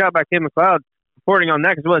 yeah, great job by Kim McLeod reporting on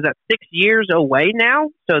that. Because what is that, 6 years away now?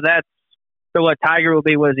 So what Tiger will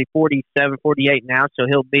be, 47, 48 now? So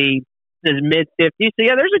he'll be his mid-50s. So,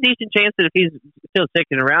 yeah, there's a decent chance that if he's still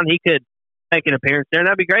sticking around, he could make an appearance there, and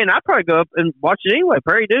that'd be great. And I'd probably go up and watch it anyway.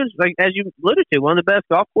 Prairie Dunes, like as you alluded to, one of the best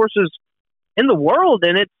golf courses in the world,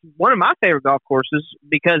 and it's one of my favorite golf courses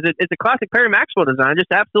because it's a classic Perry Maxwell design. I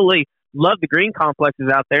just absolutely love the green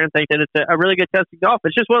complexes out there and think that it's a really good test of golf.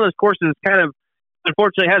 It's just one of those courses that kind of,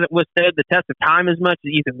 unfortunately, hasn't withstood the test of time as much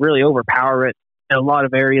that you can really overpower it in a lot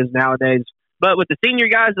of areas nowadays. But with the senior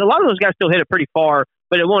guys, a lot of those guys still hit it pretty far,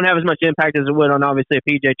 but it won't have as much impact as it would on, obviously, a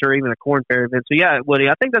PGA Tour or even a Corn Ferry event. So, yeah, Woody,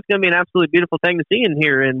 I think that's going to be an absolutely beautiful thing to see in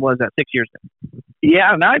here in, 6 years now.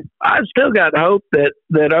 Yeah, and I've still got hope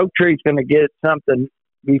that Oak Tree's going to get something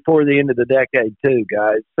before the end of the decade too,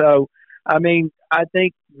 guys. So, I mean, I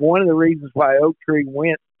think one of the reasons why Oak Tree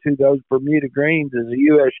went to those Bermuda Greens is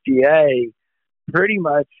the USGA pretty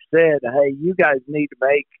much said, hey, you guys need to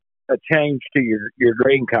make a change to your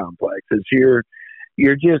green complexes. You're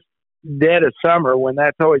just dead of summer when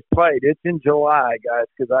that's always played. It's in July, guys,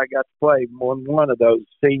 because I got to play one of those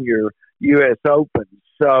senior U.S. Opens.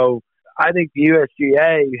 So I think the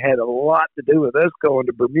USGA had a lot to do with us going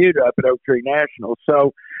to Bermuda up at Oak Tree National.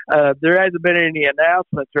 So there hasn't been any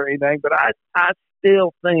announcements or anything, but I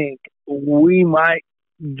still think we might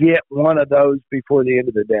get one of those before the end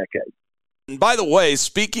of the decade. And by the way,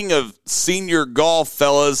 speaking of senior golf,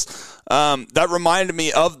 fellas, that reminded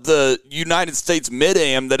me of the United States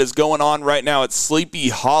Mid-Am that is going on right now at Sleepy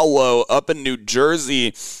Hollow up in New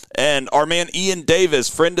Jersey. And our man Ian Davis,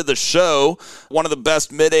 friend of the show, one of the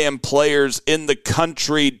best Mid-Am players in the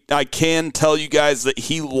country, I can tell you guys that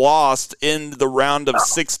he lost in the round of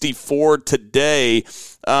 64 today.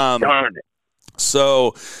 Darn it.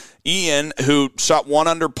 So Ian, who shot 1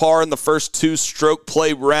 under par in the first 2 stroke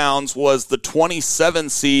play rounds, was the 27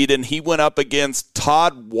 seed, and he went up against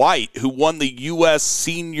Todd White, who won the U.S.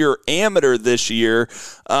 Senior Amateur this year,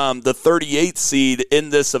 the 38 seed in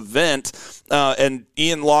this event. and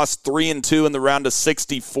Ian lost 3-2 in the round of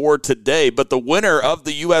 64 today. But the winner of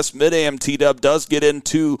the U.S. Mid-Am T-Dub does get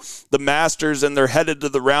into the Masters, and they're headed to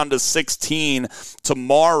the round of 16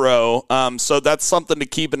 tomorrow. So that's something to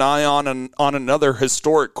keep an eye on another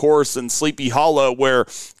historic course in Sleepy Hollow, where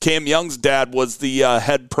Cam Young's dad was the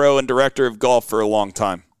head pro and director of golf for a long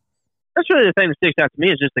time. That's really the thing that sticks out to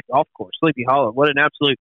me is just the golf course, Sleepy Hollow. What an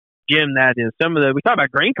absolute gym that is. We talked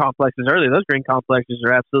about green complexes earlier. Those green complexes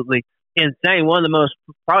are absolutely insane. One of the most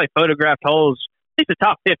probably photographed holes, I think the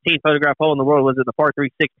top 15 photographed hole in the world was at the par 3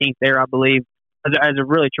 16th there, I believe. Has a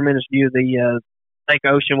really tremendous view of the Lake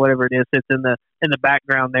Ocean, whatever it is, sits in the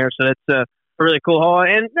background there. So that's a really cool hole.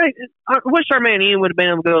 And I wish our man Ian would have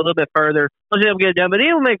been able to go a little bit further. Wasn't able to get it done, but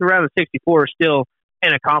Ian will make the round of 64 still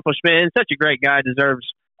an accomplishment. And such a great guy, deserves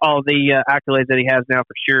all the accolades that he has now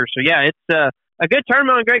for sure. So yeah, it's a good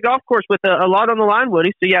tournament on a great golf course with a lot on the line,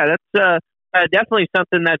 Woody. So yeah, that's definitely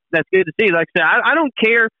something that's good to see. Like I said, I don't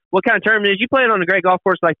care what kind of tournament it is. You play it on a great golf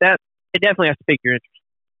course like that, it definitely has to pique your interest.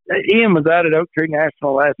 Ian was out at Oak Tree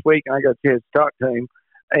National last week, and I got a chance to talk to him.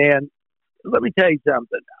 And let me tell you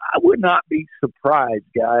something. I would not be surprised,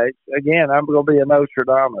 guys. Again, I'm going to be a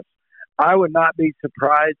Nostradamus. I would not be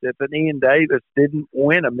surprised if an Ian Davis didn't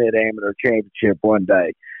win a mid-amateur championship one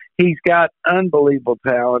day. He's got unbelievable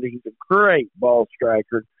talent. He's a great ball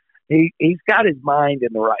striker. He's got his mind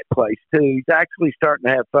in the right place, too. He's actually starting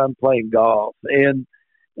to have fun playing golf. And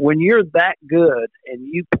when you're that good and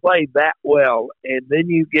you play that well, and then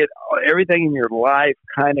you get everything in your life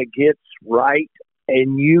kind of gets right,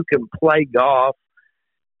 and you can play golf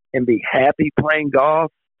and be happy playing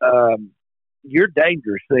golf, you're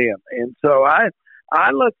dangerous then. And so I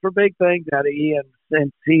look for big things out of Ian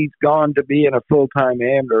since he's gone to being a full-time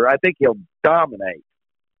amateur. I think he'll dominate.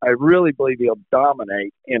 I really believe he'll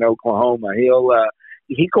dominate in Oklahoma.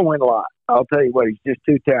 He can win a lot. I'll tell you what, he's just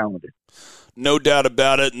too talented. No doubt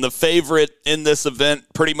about it. And the favorite in this event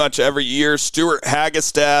pretty much every year, Stuart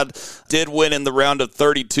Hagestad, did win in the round of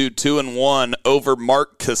 32, 2-1 over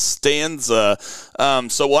Mark Costanza.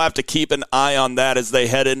 So we'll have to keep an eye on that as they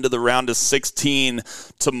head into the round of 16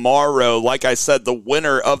 tomorrow. Like I said, the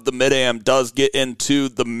winner of the Mid-Am does get into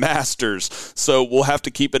the Masters. So we'll have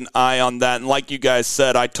to keep an eye on that. And like you guys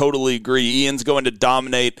said, I totally agree. Ian's going to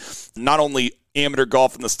dominate not only amateur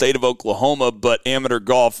golf in the state of Oklahoma, but amateur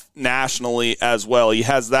golf nationally as well. He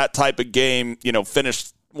has that type of game,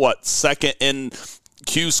 finished, second in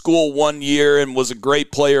Q School 1 year and was a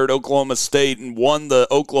great player at Oklahoma State and won the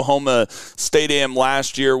Oklahoma State Am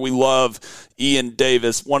last year. We love Ian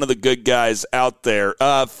Davis, one of the good guys out there.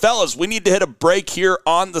 Fellas, we need to hit a break here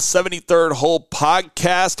on the 73rd Hole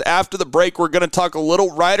podcast. After the break, we're going to talk a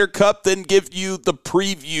little Ryder Cup, then give you the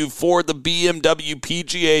preview for the BMW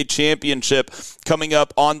PGA Championship coming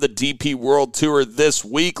up on the DP World Tour this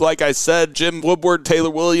week. Like I said, Jim Woodward,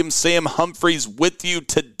 Taylor Williams, Sam Humphreys with you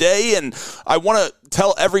today, and I want to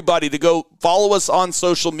tell everybody to go follow us on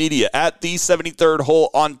social media at the 73rd Hole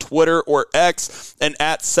on Twitter or X and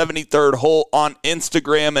at 73rd Hole on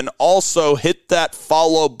Instagram, and also hit that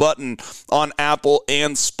follow button on Apple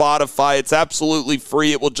and Spotify. It's absolutely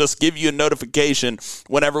free. It will just give you a notification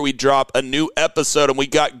whenever we drop a new episode, and we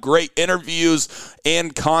got great interviews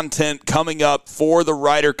and content coming up for the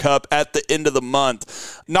Ryder Cup at the end of the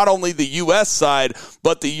month. Not only the U.S. side,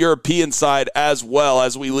 but the European side as well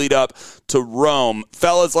as we lead up to Rome.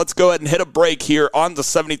 Fellas, let's go ahead and hit a break here on the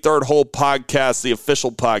 73rd Hole podcast, the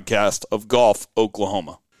official podcast of Golf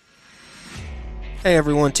Oklahoma. Hey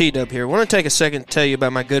everyone, T-Dub here. I want to take a second to tell you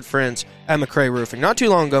about my good friends at McCray Roofing. Not too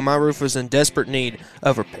long ago, my roof was in desperate need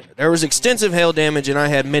of repair. There was extensive hail damage and I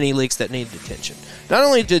had many leaks that needed attention. Not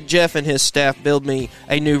only did Jeff and his staff build me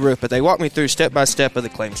a new roof, but they walked me through step-by-step of the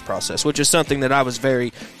claims process, which is something that I was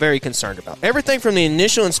very, very concerned about. Everything from the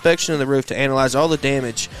initial inspection of the roof to analyze all the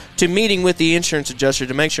damage to meeting with the insurance adjuster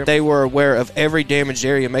to make sure they were aware of every damaged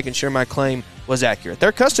area, making sure my claim was accurate.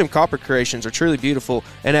 Their custom copper creations are truly beautiful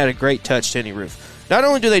and add a great touch to any roof. Not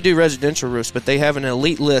only do they do residential roofs, but they have an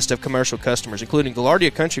elite list of commercial customers, including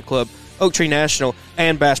Gaillardia Country Club, Oak Tree National,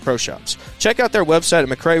 and Bass Pro Shops. Check out their website at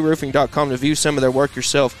McCrayRoofing.com to view some of their work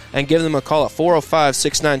yourself and give them a call at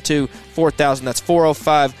 405-692-4000. That's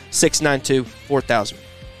 405-692-4000.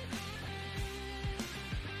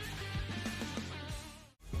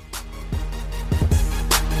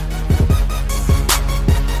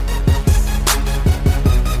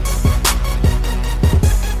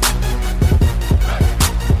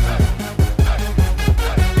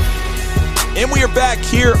 And we are back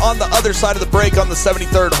here on the other side of the break on the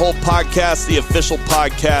 73rd Hole podcast, the official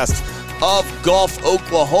podcast of Golf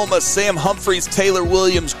Oklahoma. Sam Humphreys, Taylor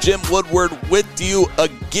Williams, Jim Woodward with you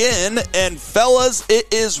again. And fellas,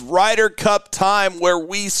 it is Ryder Cup time, where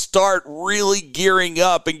we start really gearing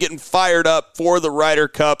up and getting fired up for the Ryder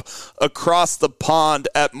Cup across the pond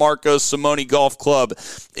at Marco Simone Golf Club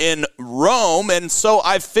in Rome. And so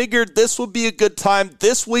I figured this would be a good time.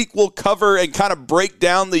 This week we'll cover and kind of break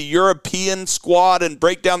down the European squad and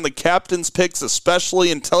break down the captain's picks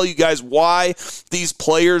especially, and tell you guys why these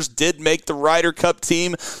players did make the Ryder Cup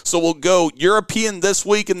team. So we'll go European this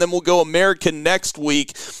week, and then we'll go American next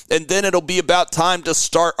week, and then it'll be about time to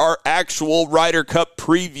start our actual Ryder Cup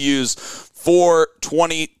previews for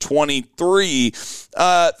 2023.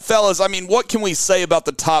 Fellas, I mean, what can we say about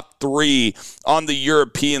the top three on the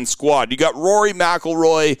European squad? You got Rory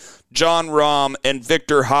McIlroy, Jon Rahm, and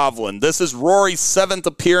Viktor Hovland. This is Rory's 7th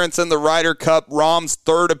appearance in the Ryder Cup, Rahm's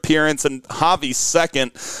 3rd appearance, and Javi's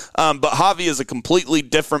 2nd. But Javi is a completely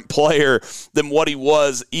different player than what he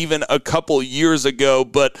was even a couple years ago.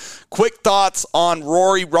 But quick thoughts on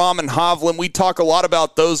Rory, Rahm, and Hovland. We talk a lot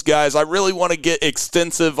about those guys. I really want to get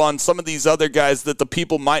extensive on some of these other guys that the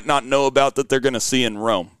people might not know about that they're going to see in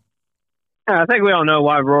Rome. I think we all know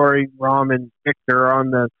why Rory, Rahm, and Viktor are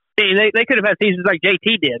on the team. They could have had seasons like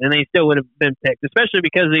JT did, and they still would have been picked, especially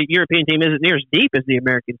because the European team isn't near as deep as the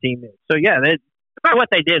American team is. So, yeah, no matter what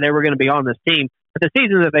they did, they were going to be on this team. But the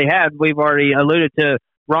seasons that they had, we've already alluded to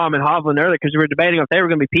Rahm and Hovland earlier, because we were debating if they were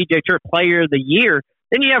going to be PGA Tour Player of the Year.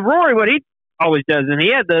 Then you have Rory, what he always does, and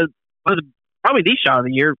he had probably the shot of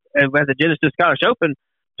the year at the Genesis Scottish Open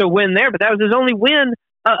to win there, but that was his only win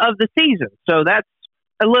of the season. So that's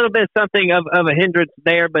a little bit something of a hindrance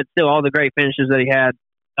there, but still all the great finishes that he had.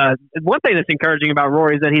 One thing that's encouraging about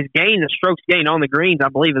Rory is that he's gained the strokes gained on the greens, I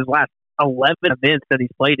believe, his last 11 events that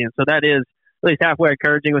he's played in. So that is at least halfway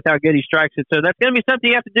encouraging with how good he strikes it. So that's going to be something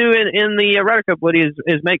you have to do in the Ryder Cup, Woody,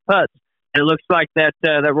 is make putts. And it looks like that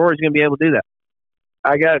Rory's going to be able to do that.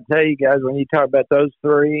 I got to tell you guys, when you talk about those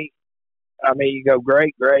three, I mean, you go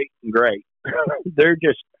great, great, and great.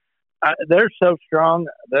 They're so strong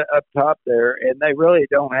up top there, and they really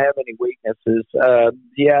don't have any weaknesses.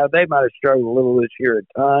 Yeah, they might have struggled a little this year at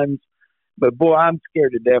times, but boy, I'm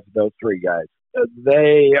scared to death of those three guys.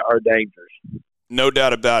 They are dangerous. No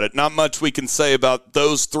doubt about it. Not much we can say about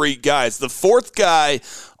those three guys. The fourth guy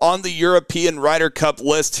on the European Ryder Cup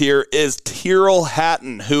list here is Tyrrell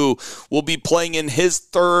Hatton, who will be playing in his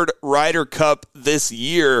 3rd Ryder Cup this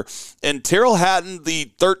year. And Tyrrell Hatton,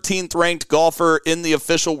 the 13th ranked golfer in the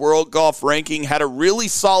official world golf ranking, had a really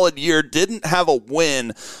solid year, didn't have a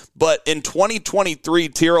win. But in 2023,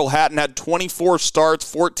 Tyrrell Hatton had 24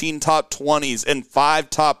 starts, 14 top 20s, and 5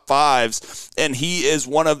 top 5s. And he is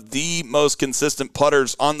one of the most consistent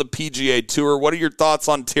putters on the PGA Tour. What are your thoughts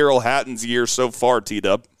on Tyrrell Hatton's year so far,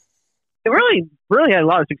 T-Dub? He really had a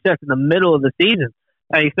lot of success in the middle of the season.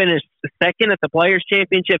 He finished 2nd at the Players'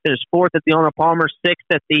 Championship, finished 4th at the Arnold Palmer, 6th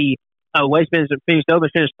at the Westminster Phoenix Open,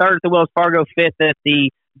 finished 3rd at the Wells Fargo, 5th at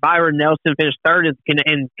the Byron Nelson, finished 3rd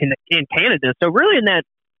in Canada. So really in that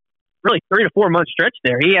 3 to 4 month stretch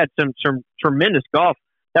there, he had some tremendous golf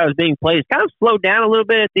that was being played. It's kind of slowed down a little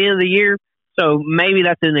bit at the end of the year, so maybe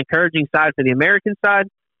that's an encouraging side for the American side.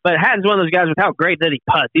 But Hatton's one of those guys with how great that he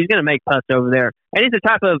putts. He's going to make putts over there. And he's the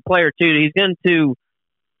type of player, too, he's going to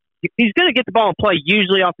get the ball and play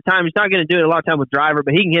usually off the time. He's not going to do it a lot of time with driver,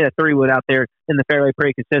 but he can hit a 3-wood out there in the fairway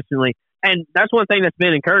pretty consistently. And that's one thing that's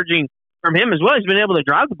been encouraging from him as well. He's been able to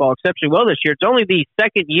drive the ball exceptionally well this year. It's only the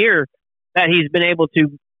 2nd year that he's been able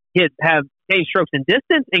to have gain strokes in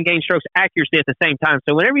distance and gain strokes accuracy at the same time.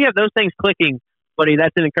 So whenever you have those things clicking, buddy,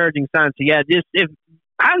 that's an encouraging sign. So yeah, if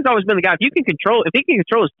Hatton's always been the guy, if he can control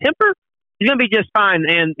his temper, he's going to be just fine.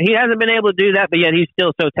 And he hasn't been able to do that, but yet he's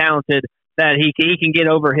still so talented that he can get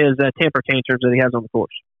over his temper tantrums that he has on the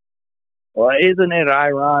course. Well, isn't it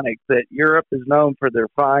ironic that Europe is known for their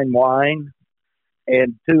fine wine,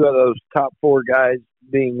 and 2 of those top 4 guys,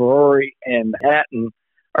 being Rory and Hatton,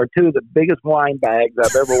 are 2 of the biggest wine bags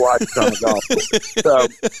I've ever watched on a golf course. So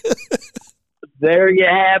there you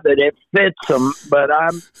have it. It fits them. But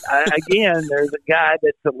again, there's a guy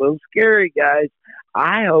that's a little scary, guys.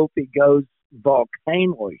 I hope he goes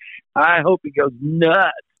volcanoish. I hope he goes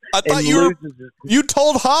nuts. I thought you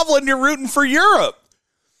told Hovland you're rooting for Europe.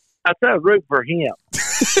 I thought I was rooting for him.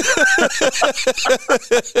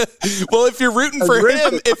 Well, if you're rooting for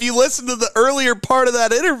him, if you listen to the earlier part of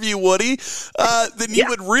that interview, Woody, then you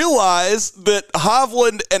would realize that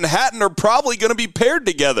Hovland and Hatton are probably going to be paired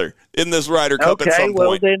together in this Ryder Cup at some point.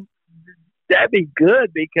 Well, then that'd be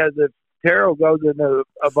good, because if Tyrrell goes into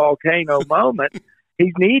a volcano moment,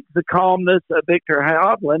 he needs the calmness of Viktor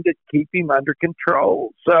Hovland to keep him under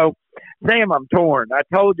control. So, Sam, I'm torn. I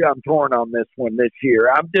told you I'm torn on this one this year.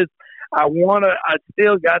 I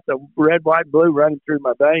still got the red, white, blue running through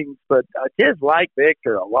my veins, but I just like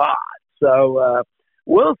Victor a lot. So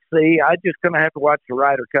we'll see. I'm just going to have to watch the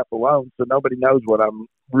Ryder Cup alone, so nobody knows what I'm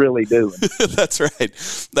really doing. That's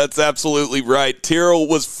right. That's absolutely right. Tyrrell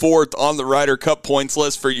was 4th on the Ryder Cup points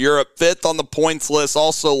list for Europe. 5th on the points list,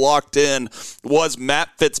 also locked in, was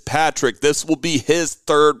Matt Fitzpatrick. This will be his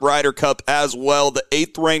 3rd Ryder Cup as well. The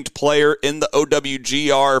 8th-ranked player in the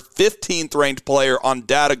OWGR, 15th-ranked player on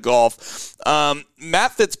Data Golf.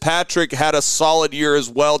 Matt Fitzpatrick had a solid year as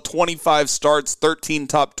well. 25 starts, 13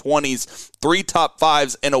 top 20s, 3 top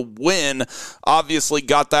 5s, and a win. Obviously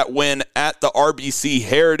got that win at the RBC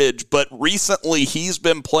Heritage, but recently he's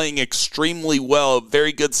been playing extremely well. A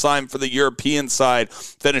very good sign for the European side.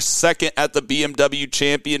 Finished 2nd at the BMW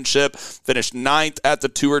Championship, finished 9th at the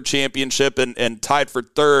Tour Championship, and tied for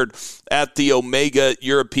 3rd at the Omega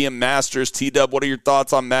European Masters. T-Dub, what are your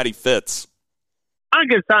thoughts on Matty Fitz? Not a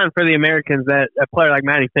good sign for the Americans that a player like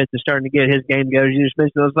Matty Fitz is starting to get his game going. You just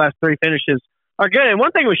mentioned those last 3 finishes are good. And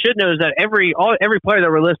one thing we should know is that every player that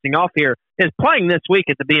we're listing off here is playing this week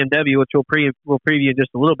at the BMW, which we'll preview in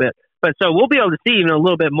just a little bit. But so we'll be able to see even a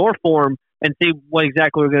little bit more form and see what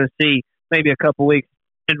exactly we're going to see maybe a couple weeks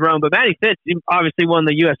in Rome. But Matty Fitz obviously won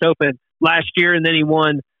the U.S. Open last year, and then he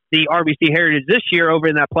won the RBC Heritage this year over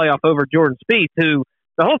in that playoff over Jordan Spieth, who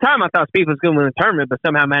the whole time I thought Spieth was going to win the tournament, but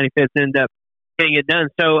somehow Matty Fitz ended up getting it done.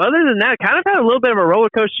 So other than that, kind of had a little bit of a roller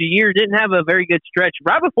coaster year. Didn't have a very good stretch.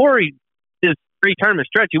 Right before his pre-tournament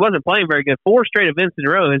stretch, he wasn't playing very good. 4 straight events in a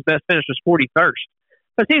row. His best finish was 41st.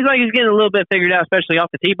 But it seems like he's getting a little bit figured out, especially off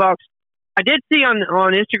the tee box. I did see on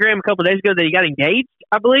Instagram a couple of days ago that he got engaged,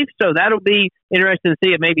 I believe. So that'll be interesting to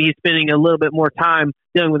see if maybe he's spending a little bit more time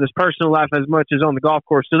dealing with his personal life as much as on the golf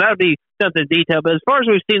course. So that'll be something to detail. But as far as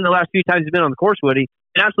we've seen the last few times he's been on the course, Woody,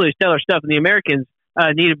 absolutely stellar stuff. And the Americans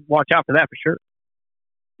need to watch out for that for sure.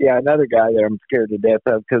 Yeah, another guy that I'm scared to death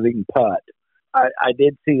of because he can putt. I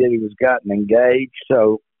did see that he was gotten engaged,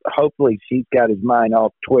 so hopefully she's got his mind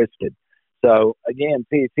all twisted. So, again,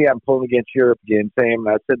 see, I'm pulling against Europe again, Sam.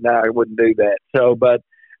 I said, no, I wouldn't do that. So, but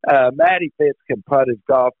Matty Fitz can putt his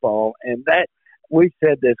golf ball, and that we've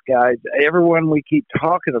said this, guys. Everyone we keep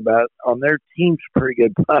talking about on their team's a pretty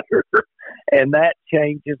good putter, and that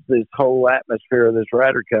changes this whole atmosphere of this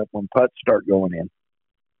Ryder Cup when putts start going in.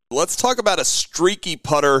 Let's talk about a streaky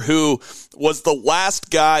putter who was the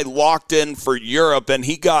last guy locked in for Europe, and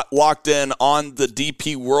he got locked in on the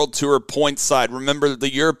DP World Tour points side. Remember,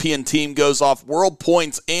 the European team goes off world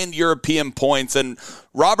points and European points, and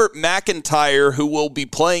Robert McIntyre, who will be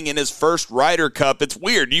playing in his first Ryder Cup. It's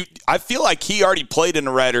weird. I feel like he already played in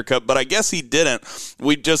a Ryder Cup, but I guess he didn't.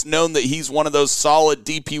 We've just known that he's one of those solid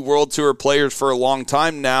DP World Tour players for a long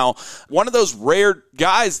time now. One of those rare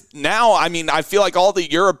guys now. I mean, I feel like all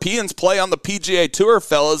the Europeans play on the PGA Tour,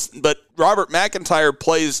 fellas, but Robert McIntyre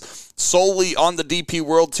plays solely on the DP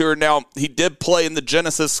World Tour. Now, he did play in the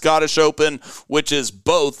Genesis Scottish Open, which is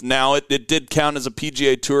both now. It did count as a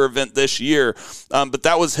PGA Tour event this year, but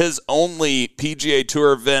that was his only PGA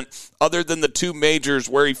Tour event other than the 2 majors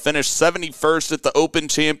where he finished 71st at the Open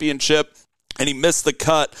Championship, and he missed the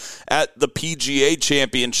cut at the PGA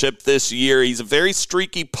Championship this year. He's a very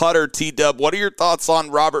streaky putter, T-Dub. What are your thoughts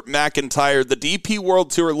on Robert McIntyre? The DP World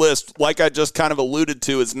Tour list, like I just kind of alluded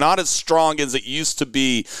to, is not as strong as it used to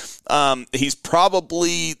be. He's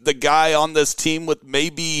probably the guy on this team with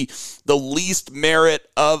maybe the least merit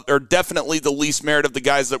of, or definitely the least merit of the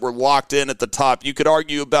guys that were locked in at the top. You could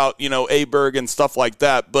argue about, Aberg and stuff like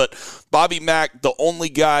that, but Bobby Mack, the only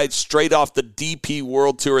guy straight off the DP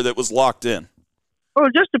World Tour that was locked in. Well,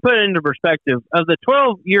 just to put it into perspective, of the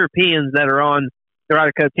 12 Europeans that are on the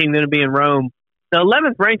Ryder Cup team going to be in Rome, the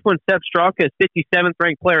 11th ranked one, Sepp Straka, is 57th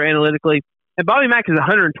ranked player analytically, and Bobby Mack is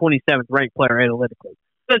 127th ranked player analytically.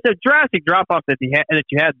 So it's a drastic drop-off that you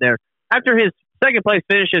had there. After his second-place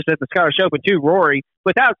finishes at the Scottish Open to Rory,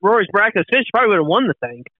 without Rory's miraculous finish, he probably would have won the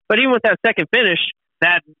thing. But even with that second finish,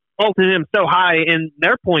 that vaulted him so high in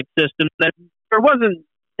their point system that there wasn't,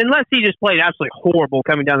 unless he just played absolutely horrible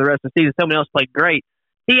coming down the rest of the season, someone else played great,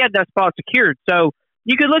 he had that spot secured. So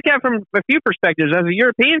you could look at it from a few perspectives. As a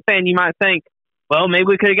European fan, you might think, well, maybe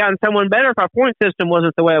we could have gotten someone better if our point system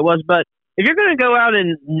wasn't the way it was. But if you're going to go out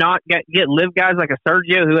and not get live guys like a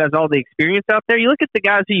Sergio who has all the experience out there, you look at the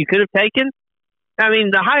guys who you could have taken. I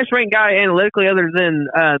mean, the highest ranked guy analytically other than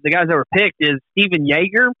the guys that were picked is Steven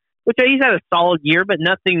Jaeger, which he's had a solid year, but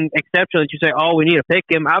nothing exceptional that you say, oh, we need to pick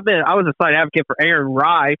him. I was a slight advocate for Aaron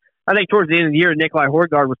Rye. I think towards the end of the year, Nikolai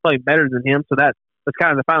Højgaard was playing better than him, so that was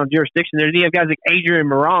kind of the final jurisdiction there. Then you have guys like Adrian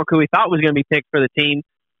Moronk, who we thought was going to be picked for the team,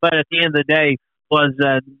 but at the end of the day,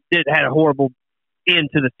 had a horrible end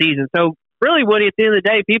to the season. So really, Woody, at the end of the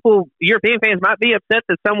day, European fans might be upset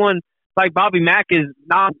that someone like Bobby Mack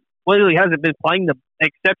literally hasn't been playing the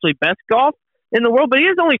exceptionally best golf in the world, but he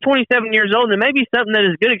is only 27 years old, and it may be something that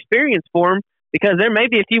is good experience for him because there may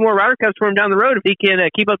be a few more Ryder Cups for him down the road if he can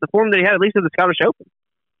keep up the form that he had at least at the Scottish Open.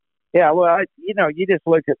 Yeah, well, you just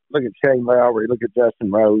look at Shane Lowry, look at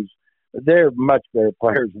Justin Rose. They're much better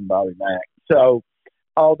players than Bobby Mack. So,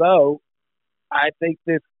 although I think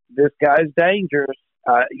this guy's dangerous,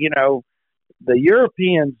 the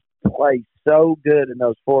Europeans play so good in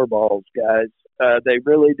those four balls, guys. They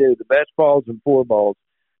really do. The best balls and four balls.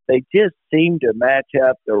 They just seem to match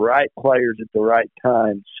up the right players at the right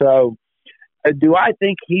time. So, do I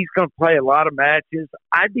think he's going to play a lot of matches?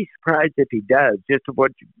 I'd be surprised if he does. Just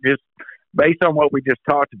based on what we just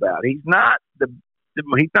talked about, he's not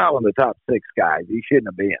one of the top six guys. He shouldn't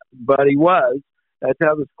have been, but he was. That's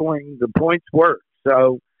how the points work.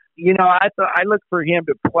 So, I look for him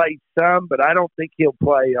to play some, but I don't think he'll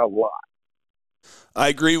play a lot. I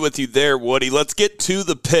agree with you there, Woody. Let's get to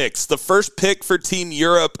the picks. The first pick for Team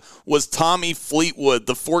Europe was Tommy Fleetwood,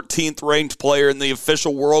 the 14th ranked player in the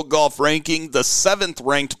official World Golf Ranking, the 7th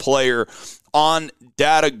ranked player on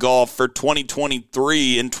Data Golf for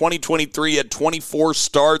 2023. In 2023, at 24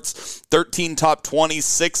 starts, 13 top 20s,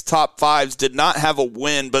 6 top 5s, did not have a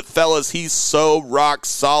win. But, fellas, he's so rock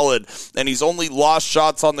solid, and he's only lost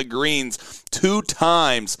shots on the greens 2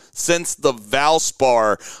 times since the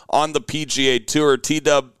Valspar on the PGA Tour.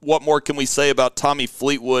 T-Dub, what more can we say about Tommy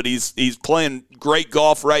Fleetwood? He's playing great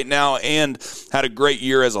golf right now and had a great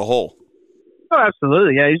year as a whole. Oh,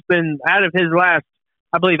 absolutely. Yeah, he's been out of his last,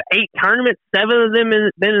 I believe, 8 tournaments. 7 of them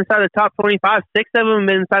been inside the top 25. 6 of them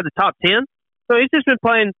been inside the top 10. So he's just been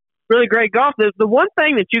playing really great golf. The one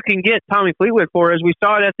thing that you can get Tommy Fleetwood for is we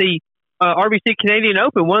saw it at the RBC Canadian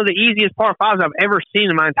Open, one of the easiest par 5s I've ever seen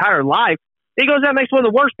in my entire life. He goes out and makes one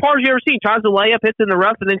of the worst pars you ever seen. Tries to lay up, hits in the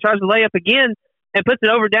rough, and then tries to lay up again and puts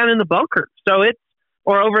it over down in the bunker.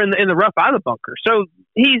 Or over in the rough by the bunker. So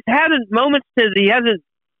he's had moments that he hasn't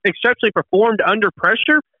exceptionally performed under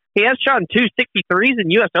pressure. He has shot in 263s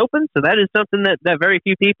in U.S. Open, so that is something that very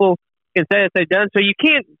few people can say that they've done. So you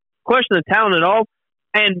can't question the talent at all.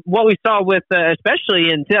 And what we saw with,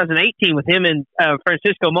 especially in 2018 with him and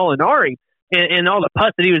Francisco Molinari, and all the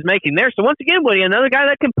putts that he was making there. So once again, Woody, another guy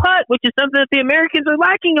that can putt, which is something that the Americans are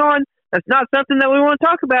lacking on. That's not something that we want to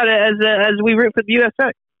talk about as we root for the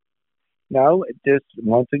USA. No, just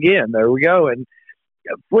once again, there we go. And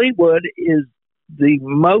Fleetwood is the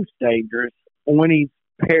most dangerous when he's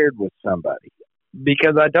paired with somebody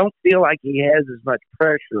because I don't feel like he has as much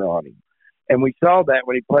pressure on him. And we saw that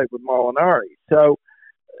when he played with Molinari. So,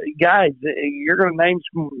 guys, you're going to name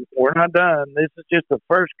some. We're not done. This is just the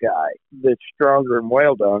first guy that's stronger and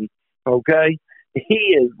well done. Okay, he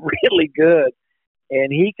is really good,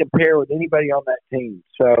 and he can pair with anybody on that team.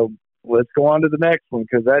 So let's go on to the next one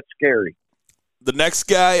because that's scary. The next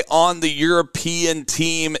guy on the European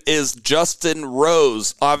team is Justin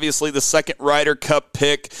Rose, obviously the second Ryder Cup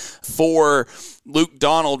pick for Luke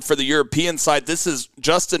Donald for the European side. This is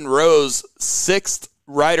Justin Rose's 6th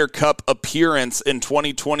Ryder Cup appearance in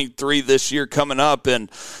 2023 this year coming up. And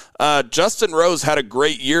Justin Rose had a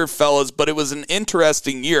great year, fellas, but it was an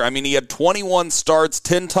interesting year. I mean, he had 21 starts,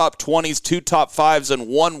 10 top 20s, 2 top 5s, and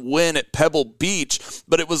 1 win at Pebble Beach.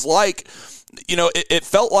 But it was like, it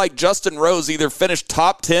felt like Justin Rose either finished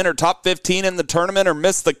top 10 or top 15 in the tournament or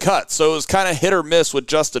missed the cut. So it was kind of hit or miss with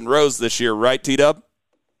Justin Rose this year, right, T-Dub?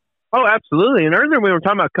 Oh, absolutely. And earlier we were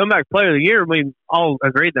talking about comeback player of the year. We all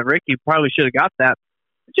agreed that Ricky probably should have got that.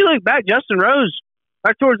 But you look back, Justin Rose,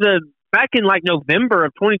 back in like November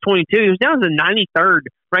of 2022, he was down to the 93rd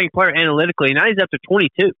ranked player analytically. Now he's up to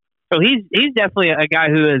 22. So he's definitely a guy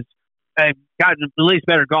who has gotten at least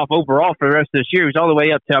better golf overall for the rest of this year. He's all the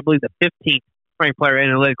way up to, I believe, the 15th ranked player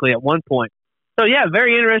analytically at one point. So, yeah,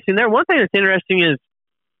 very interesting there. One thing that's interesting is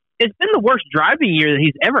it's been the worst driving year that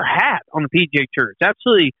he's ever had on the PGA Tour. It's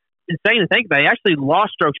absolutely insane to think about. He actually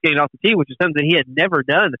lost strokes getting off the tee, which is something he had never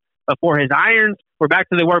done before. His irons were back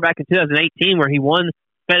to they were back in 2018 where he won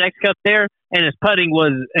FedEx Cup there, and his putting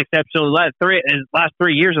was exceptional. His last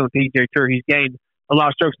 3 years on the PGA Tour, he's gained a lot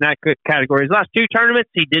of strokes in that category. His last 2 tournaments,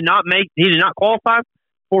 he did not qualify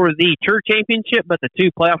for the Tour Championship, but the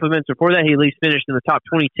 2 playoff events before that, he at least finished in the top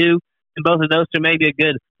 22 in both of those, so maybe a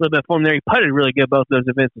good little bit of form there. He putted really good both of those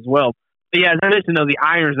events as well. But yeah, as I mentioned, though, the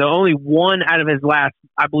irons, though, only 1 out of his last,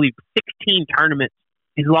 I believe, 16 tournaments,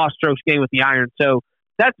 he's lost strokes gained with the irons. So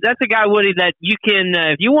that's a guy, Woody, that you can,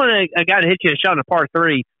 if you want a guy to hit you a shot on a par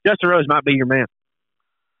 3, Justin Rose might be your man.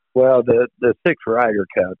 Well, the 6 Ryder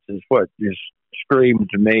Cups is what just screamed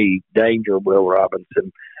to me, danger, Will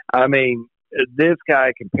Robinson. I mean, this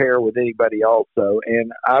guy can pair with anybody also,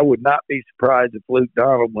 and I would not be surprised if Luke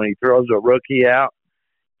Donald, when he throws a rookie out,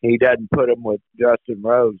 he doesn't put him with Justin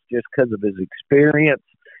Rose just because of his experience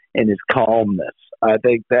and his calmness. I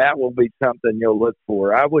think that will be something you'll look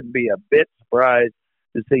for. I wouldn't be a bit surprised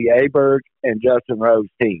to see Aberg and Justin Rose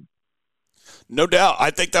team. No doubt.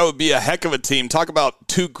 I think that would be a heck of a team. Talk about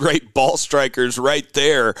two great ball strikers right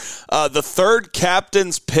there. The third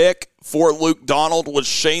captain's pick for Luke Donald was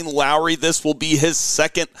Shane Lowry. This will be his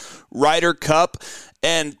second Ryder Cup.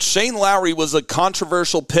 And Shane Lowry was a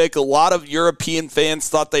controversial pick. A lot of European fans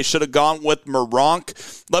thought they should have gone with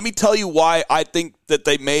Meronk. Let me tell you why I think that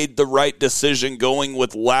they made the right decision going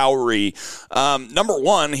with Lowry. Number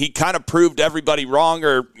one, he kind of proved everybody wrong,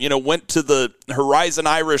 or, went to the Horizon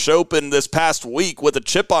Irish Open this past week with a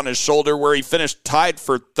chip on his shoulder where he finished tied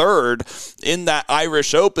for third in that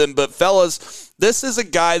Irish Open. But fellas, this is a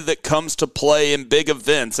guy that comes to play in big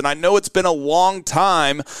events. And I know it's been a long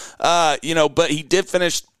time, but he did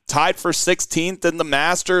finish tied for 16th in the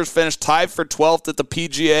Masters, finished tied for 12th at the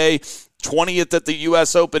PGA, 20th at the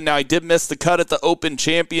U.S. Open. Now, he did miss the cut at the Open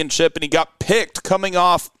Championship, and he got picked coming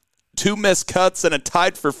off 2 missed cuts and a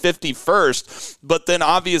tied for 51st, but then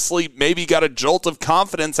obviously maybe got a jolt of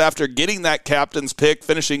confidence after getting that captain's pick,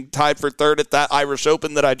 finishing tied for third at that Irish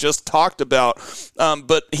Open that I just talked about.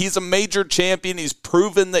 But he's a major champion. He's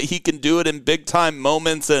proven that he can do it in big-time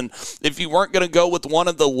moments, and if you weren't going to go with one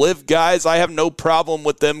of the live guys, I have no problem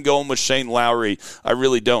with them going with Shane Lowry. I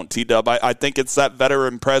really don't, T-Dub. I think it's that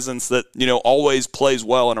veteran presence that, always plays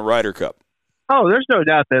well in a Ryder Cup. Oh, there's no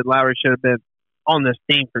doubt that Lowry should have been on this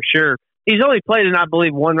team for sure. He's only played in, I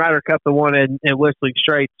believe, one Ryder Cup, the one in Whistling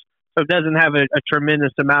Straits, so doesn't have a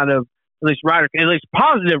tremendous amount of at least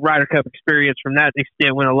positive Ryder Cup experience from that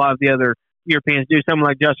extent. When a lot of the other Europeans do, someone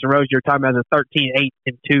like Justin Rose, you're talking about a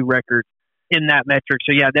 13-8-2 record in that metric.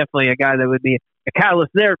 So yeah, definitely a guy that would be a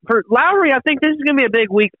catalyst there. For Lowry, I think this is going to be a big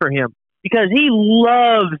week for him because he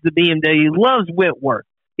loves the BMW. He loves Whitworth.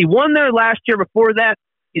 He won there last year. Before that,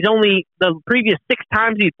 he's only the previous 6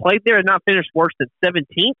 times he's played there and not finished worse than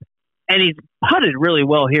 17th. And he's putted really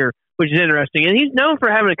well here, which is interesting. And he's known for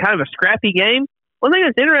having a kind of a scrappy game. One thing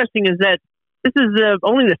that's interesting is that this is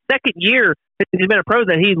only the second year that he's been a pro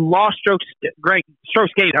that he lost strokes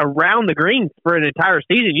gained around the green for an entire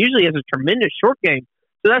season. Usually he has a tremendous short game.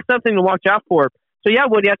 So that's something to watch out for. So yeah,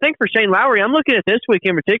 Woody, I think for Shane Lowry, I'm looking at this week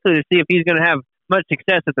in particular to see if he's going to have much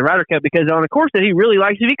success at the Ryder Cup, because on a course that he really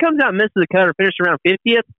likes, if he comes out and misses the cut or finishes around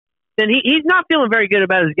 50th, then he's not feeling very good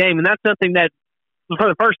about his game. And that's something that, for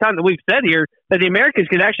the first time that we've said here, that the Americans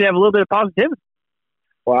could actually have a little bit of positivity.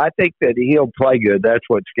 Well, I think that he'll play good. That's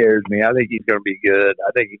what scares me. I think he's going to be good.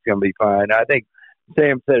 I think he's going to be fine. I think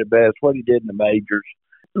Sam said it best, what he did in the majors.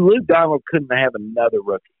 Luke Donald couldn't have another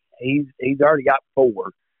rookie. He's already got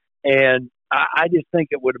 4. And I just think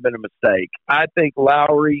it would have been a mistake. I think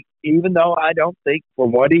Lowry, even though I don't think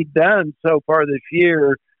from what he's done so far this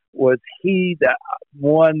year, was he the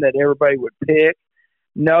one that everybody would pick?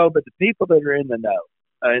 No, but the people that are in the know,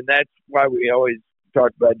 and that's why we always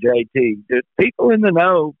talk about JT. The people in the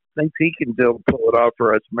know think he can still pull it off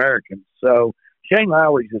for us Americans. So Shane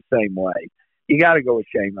Lowry's the same way. You got to go with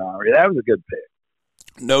Shane Lowry. That was a good pick.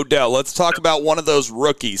 No doubt. Let's talk about one of those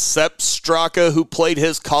rookies, Sepp Straka, who played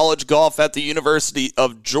his college golf at the University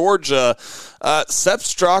of Georgia. Sepp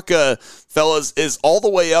Straka, fellas, is all the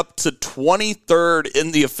way up to 23rd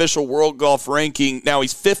in the official world golf ranking. Now,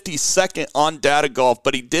 he's 52nd on Data Golf,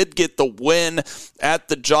 but he did get the win at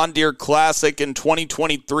the John Deere Classic in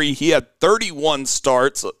 2023. He had 31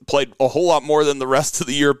 starts, played a whole lot more than the rest of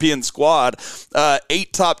the European squad.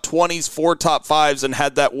 8 top 20s, 4 top 5s, and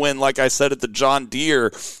had that win, like I said, at the John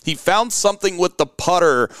Deere. He found something with the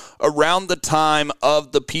putter around the time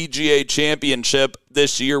of the PGA Championship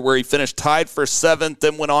this year, where he finished tied for 7th,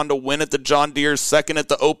 then went on to win at the John Deere, 2nd at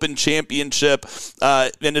the Open Championship,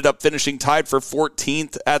 ended up finishing tied for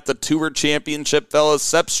 14th at the Tour Championship. Fellas,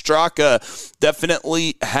 Sepp Straka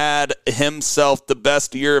definitely had himself the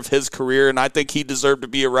best year of his career, and I think he deserved to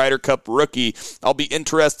be a Ryder Cup rookie. I'll be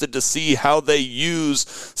interested to see how they use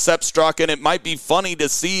Sepp Straka, and it might be funny to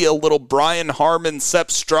see a little Brian Harman, Sepp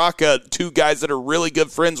Straka, 2 guys that are really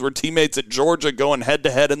good friends, were teammates at Georgia, going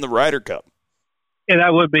head-to-head in the Ryder Cup. Yeah,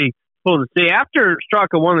 that would be cool to see. After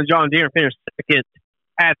Straka won the John Deere and finished 2nd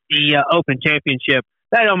at the Open Championship,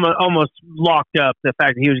 that almost locked up the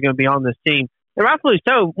fact that he was going to be on this team. And rightfully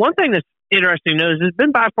so. One thing that's interesting to notice, it's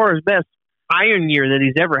been by far his best iron year that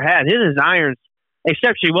he's ever had. His irons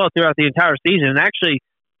exceptionally well throughout the entire season. And actually,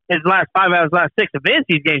 his last 5 out of his last 6 events,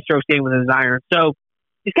 he's gained strokes gained with his iron. So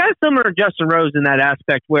he's kind of similar to Justin Rose in that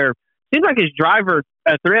aspect, where seems like his driver,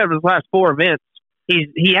 3 out of his last 4 events,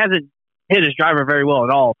 he hasn't hit his driver very well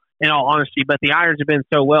at all, in all honesty, but the irons have been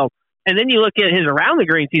so well. And then you look at his around the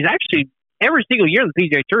greens, he's actually, every single year in the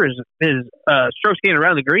PGA Tour, his stroke gain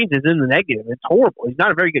around the greens is in the negative. It's horrible. He's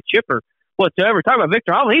not a very good chipper whatsoever. Talk about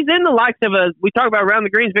Victor Hovland. He's in the likes of we talk about around the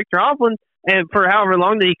greens, Victor Hovland, and for however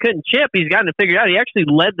long that he couldn't chip, he's gotten it figured out. He actually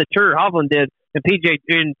led the tour, Hovland did, in PGA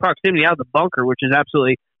in proximity out of the bunker, which is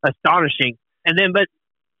absolutely astonishing. And then, but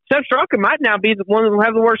Seth Straka might now be the one that will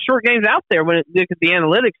have the worst short games out there when it looks at the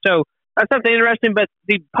analytics. So that's something interesting, but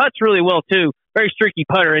he putts really well too. Very streaky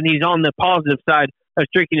putter, and he's on the positive side of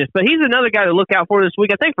streakiness. But he's another guy to look out for this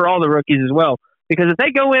week, I think, for all the rookies as well. Because if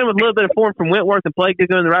they go in with a little bit of form from Wentworth and Blake to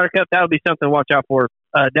go in the Ryder Cup, that'll be something to watch out for,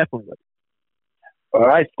 definitely. Well,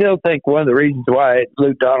 I still think one of the reasons why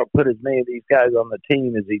Luke Donald put as many of these guys on the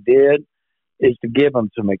team as he did is to give them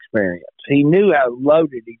some experience. He knew how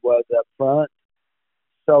loaded he was up front,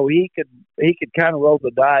 so he could kind of roll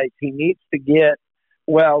the dice. He needs to get,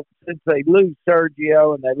 well, since they lose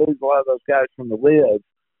Sergio and they lose a lot of those guys from the Live,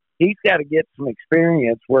 he's got to get some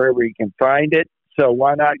experience wherever he can find it. So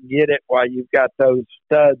why not get it while you've got those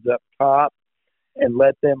studs up top and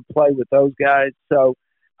let them play with those guys? So,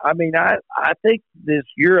 I mean, I think this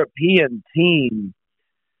European team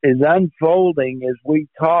is unfolding as we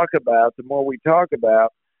talk about. The more we talk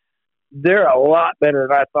about, they're a lot better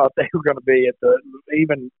than I thought they were going to be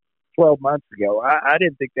even 12 months ago. I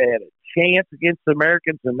didn't think they had a chance against the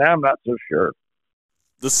Americans, and now I'm not so sure.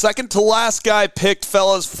 The second to last guy picked,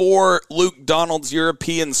 fellas, for Luke Donald's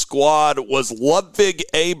European squad was Ludvig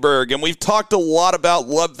Aberg. And we've talked a lot about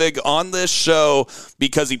Ludvig on this show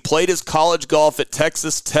because he played his college golf at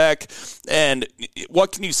Texas Tech. And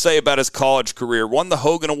what can you say about his college career? Won the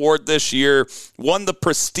Hogan Award this year, won the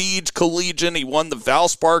Prestige Collegiate, he won the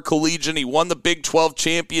Valspar Collegiate, he won the Big 12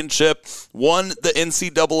 Championship, won the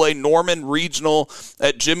NCAA Norman Regional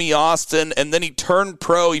at Jimmy Austin, and then he turned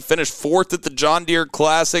pro. He finished 4th at the John Deere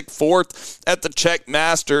Classic, 4th at the Czech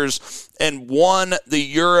Masters, and won the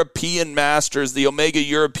European Masters, the Omega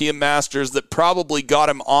European Masters, that probably got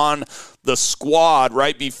him on the squad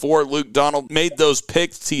right before Luke Donald made those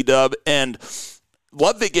picks, T-Dub. And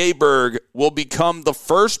Ludvig Aberg will become the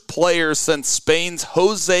first player since Spain's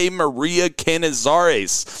Jose Maria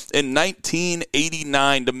Canizares in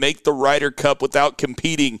 1989 to make the Ryder Cup without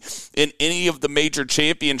competing in any of the major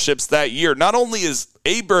championships that year. Not only is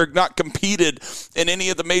Aberg not competed in any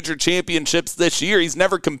of the major championships this year, he's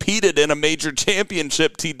never competed in a major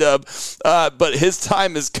championship, T-Dub, but his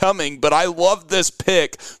time is coming. But I love this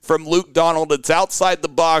pick from Luke Donald. It's outside the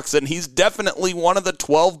box, and he's definitely one of the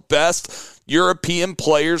 12 best European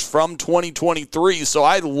players from 2023. So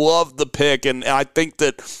I love the pick, and I think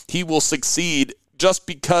that he will succeed just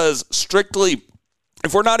because strictly,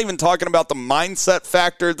 if we're not even talking about the mindset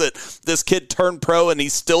factor that this kid turned pro and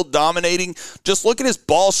he's still dominating, just look at his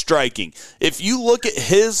ball striking. If you look at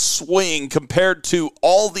his swing compared to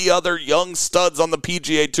all the other young studs on the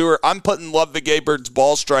PGA Tour, I'm putting Ludvig Aberg's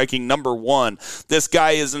ball striking number 1. This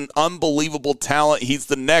guy is an unbelievable talent. He's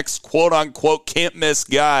the next quote-unquote can't-miss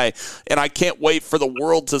guy, and I can't wait for the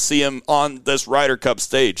world to see him on this Ryder Cup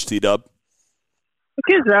stage, T-Dub.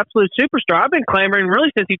 The kid's an absolute superstar. I've been clamoring really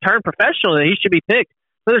since he turned professional that he should be picked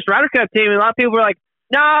for this Ryder Cup team. And a lot of people were like,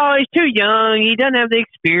 no, he's too young. He doesn't have the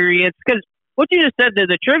experience. Because what you just said,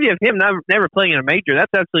 the trivia of him never playing in a major, that's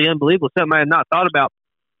absolutely unbelievable. Something I had not thought about.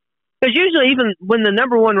 Because usually even when the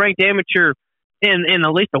number 1 ranked amateur in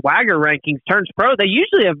at least the Wagger rankings turns pro, they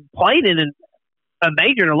usually have played in a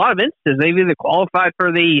major in a lot of instances. They've either qualified for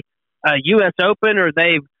the U.S. Open or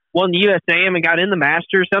they've won the USAM and got in the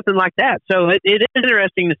Masters, something like that. So it is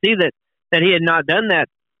interesting to see that he had not done that.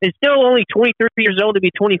 He's still only 23 years old to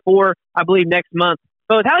be 24, I believe, next month.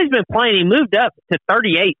 But with how he's been playing, he moved up to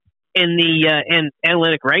 38 in the in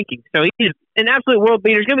analytic rankings. So he's an absolute world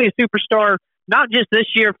beater. He's going to be a superstar, not just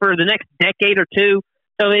this year, for the next decade or two.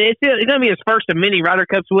 So it's going to be his first of many Ryder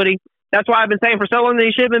Cups, Woody. That's why I've been saying for so long that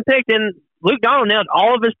he should have been picked. And Luke Donald nailed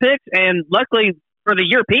all of his picks, and luckily for the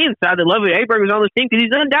European side, that Ludvig Aberg was on this team because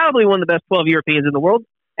he's undoubtedly one of the best 12 Europeans in the world.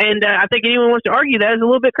 And I think anyone wants to argue that is a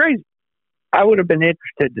little bit crazy. I would have been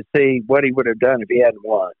interested to see what he would have done if he hadn't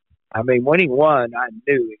won. I mean, when he won, I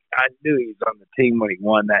knew he was on the team when he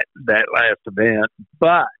won that last event.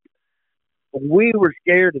 But we were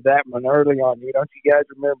scared of that one early on. Don't you guys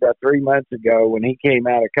remember about 3 months ago when he came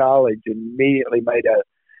out of college and immediately made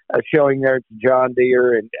a showing there at John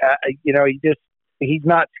Deere? And, he's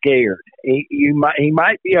not scared. He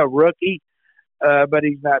might be a rookie, but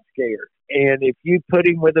he's not scared. And if you put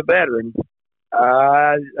him with a veteran,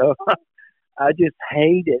 I just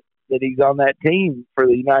hate it that he's on that team for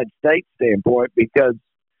the United States standpoint, because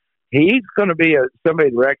he's going to be somebody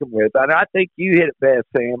to reckon with. And I think you hit it best,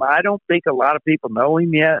 Sam. I don't think a lot of people know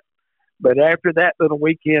him yet, but after that little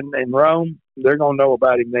weekend in Rome, they're going to know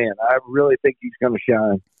about him then. I really think he's going to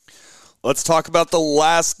shine. Let's talk about the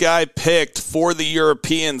last guy picked for the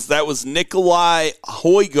Europeans. That was Nikolai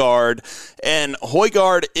Højgaard. And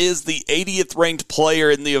Højgaard is the 80th ranked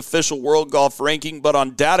player in the official World Golf ranking, but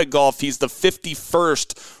on Data Golf, he's the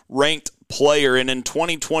 51st ranked player. And in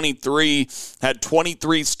 2023, had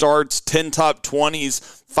 23 starts, 10 top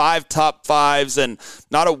 20s, 5 top 5s, and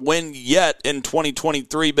not a win yet in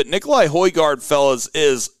 2023. But Nikolai Højgaard, fellas,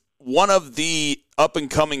 is one of the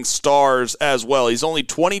up-and-coming stars as well. He's only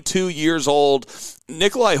 22 years old.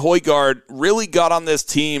 Nikolai Højgaard really got on this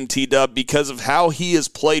team, T-Dub, because of how he has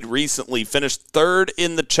played recently. Finished third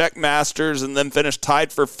in the Czech Masters and then finished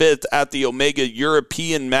tied for fifth at the Omega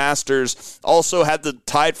European Masters. Also had the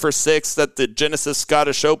tied for sixth at the Genesis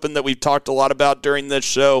Scottish Open that we've talked a lot about during this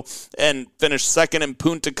show, and finished second in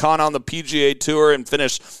Punta Cana on the PGA Tour and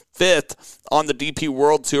finished fifth on the DP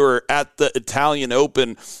World Tour at the Italian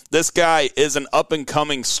Open. This guy is an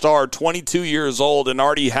up-and-coming star, 22 years old, and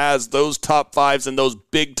already has those top 5s and those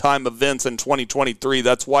big-time events in 2023.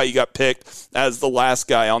 That's why he got picked as the last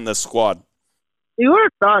guy on this squad. You would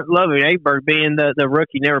have thought Loving Aberg, being the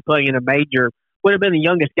rookie, never playing in a major, would have been the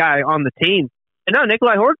youngest guy on the team. And no,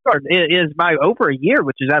 Nikolai Højgaard is by over a year,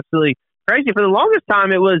 which is absolutely crazy. For the longest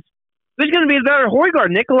time, it was who's going to be the better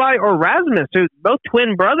Højgaard, Nikolai or Rasmus, who both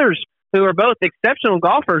twin brothers who are both exceptional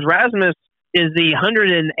golfers. Rasmus is the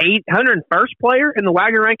 101st player in the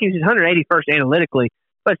Wagner rankings. He's 181st analytically,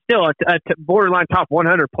 but still a borderline top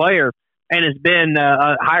 100 player, and has been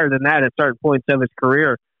higher than that at certain points of his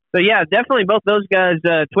career. So, yeah, definitely both those guys,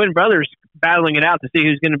 twin brothers, battling it out to see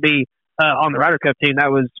who's going to be on the Ryder Cup team.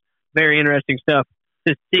 That was very interesting stuff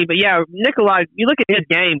to see. But, yeah, Nikolai, you look at his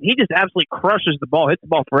game, he just absolutely crushes the ball, hits the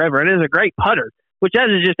ball forever, and is a great putter, which that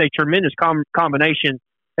is just a tremendous combination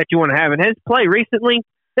that you want to have. And his play recently,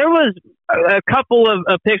 there was a couple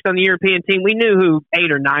of picks on the European team. We knew who 8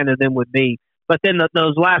 or 9 of them would be, but then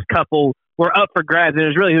those last couple were up for grabs, and it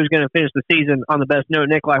was really who's going to finish the season on the best note.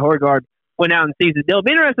 Nikolai Højgaard went out and seized the deal. It'll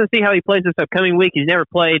be interesting to see how he plays this upcoming week. He's never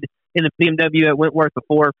played in the BMW at Wentworth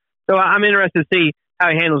before, so I'm interested to see how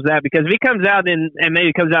he handles that, because if he comes out and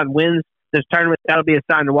maybe comes out and wins this tournament, that'll be a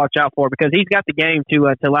sign to watch out for, because he's got the game to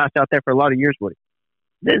last out there for a lot of years with him.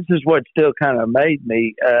 This is what still kind of made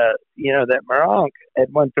me, that Meronk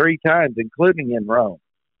had won 3 times, including in Rome.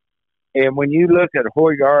 And when you look at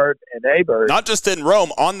Højgaard and Aberg, not just in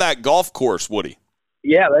Rome, on that golf course, Woody.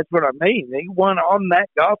 Yeah, that's what I mean. He won on that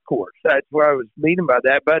golf course. That's what I was meaning by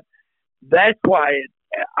that. But that's why,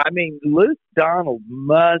 Luke Donald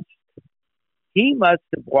must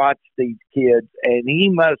have watched these kids, and he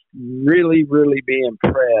must really, really be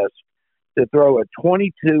impressed to throw a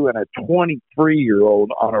 22 and a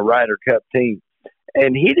 23-year-old on a Ryder Cup team.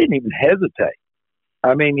 And he didn't even hesitate.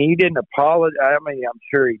 He didn't apologize. I'm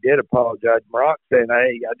sure he did apologize. Meronk saying,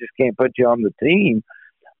 hey, I just can't put you on the team.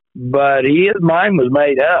 But his mind was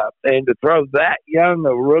made up. And to throw that young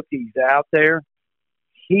of rookies out there,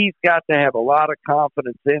 he's got to have a lot of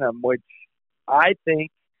confidence in him, which I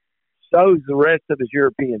think shows the rest of his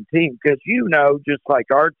European team. Because, just like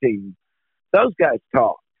our team, those guys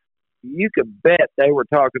talk. You could bet they were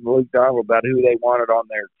talking to Luke Donald about who they wanted on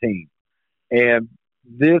their team. And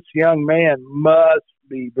this young man must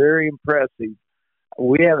be very impressive.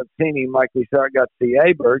 We haven't seen him like we got to see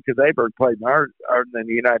Aberg, because Aberg played in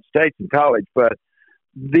the United States in college. But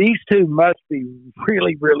these two must be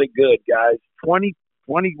really, really good, guys. 20,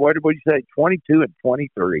 what did we say? 22 and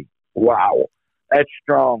 23. Wow. That's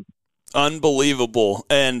strong. Unbelievable.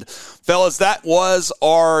 And fellas, that was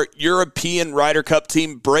our European Ryder Cup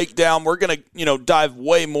team breakdown. We're going to, dive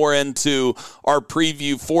way more into our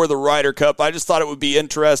preview for the Ryder Cup. I just thought it would be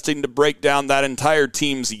interesting to break down that entire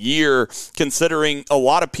team's year, considering a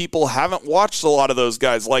lot of people haven't watched a lot of those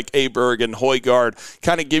guys like Aberg and Højgaard,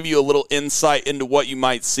 kind of give you a little insight into what you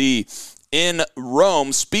might see in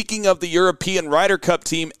Rome. Speaking of the European Ryder Cup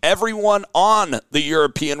team, everyone on the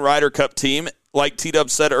European Ryder Cup team, like T-Dub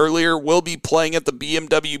said earlier, will be playing at the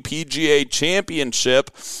BMW PGA Championship.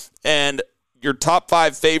 And your top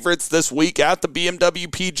 5 favorites this week at the BMW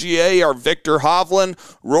PGA are Victor Hovland,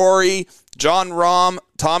 Rory, Jon Rahm,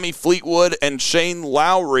 Tommy Fleetwood, and Shane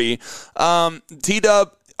Lowry.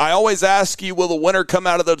 T-Dub, I always ask you, will the winner come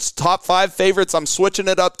out of those top 5 favorites? I'm switching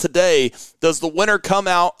it up today. Does the winner come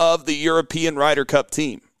out of the European Ryder Cup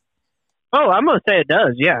team? Oh, I'm going to say it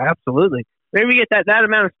does. Yeah, absolutely. Maybe you get that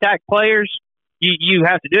amount of stacked players, you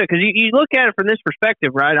have to do it. Because you look at it from this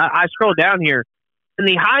perspective, right? I scroll down here, and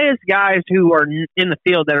the highest guys who are in the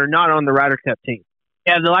field that are not on the Ryder Cup team,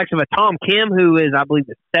 You have the likes of a Tom Kim, who is, I believe,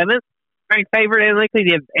 the 7th ranked favorite analytically.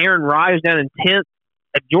 You have Aaron Rise down in 10th.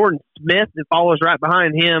 Jordan Smith that follows right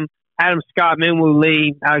behind him. Adam Scott, Minwoo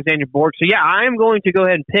Lee, Alexander Borg. So, yeah, I am going to go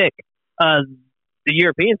ahead and pick the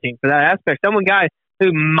European team for that aspect. Someone guy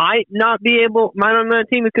who might not be on a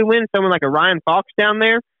team that could win, someone like a Ryan Fox down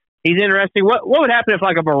there. He's interesting. What would happen if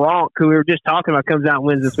like a Baronk, who we were just talking about, comes out and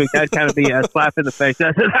wins this week? That'd kind of be a slap in the face.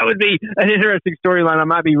 That would be an interesting storyline. I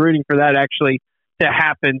might be rooting for that actually to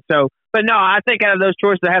happen. So, but no, I think out of those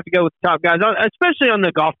choices, I have to go with the top guys, especially on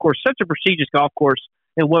the golf course. Such a prestigious golf course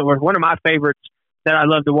in Whitworth. One of my favorites that I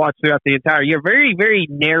love to watch throughout the entire year. Very, very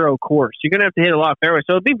narrow course. You're going to have to hit a lot of fairways.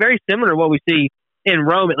 So it'd be very similar to what we see in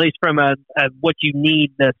Rome, at least from what you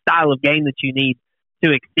need, the style of game that you need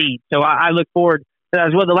to exceed. So I look forward to that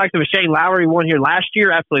as well. The likes of Shane Lowry won here last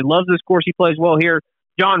year. Absolutely loves this course. He plays well here.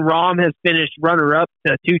 John Rahm has finished runner-up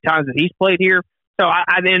 2 times that he's played here. So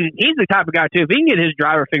then he's the type of guy, too. If he can get his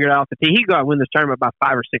driver figured out off the tee, he can go out and win this tournament by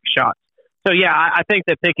 5 or 6 shots. So, yeah, I think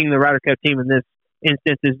that picking the Ryder Cup team in this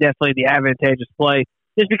instance is definitely the advantageous play.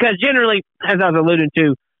 Just because generally, as I was alluding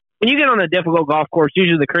to, when you get on a difficult golf course,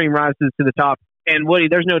 usually the cream rises to the top. And, Woody,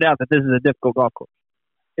 there's no doubt that this is a difficult golf course.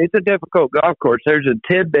 It's a difficult golf course. There's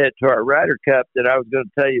a tidbit to our Ryder Cup that I was going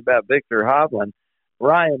to tell you about Victor Hovland.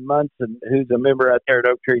 Ryan Munson, who's a member out there at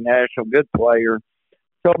Oak Tree National, good player,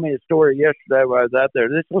 told me a story yesterday when I was out there.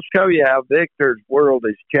 This will show you how Victor's world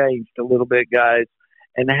has changed a little bit, guys,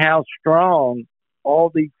 and how strong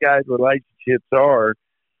all these guys' relationships are.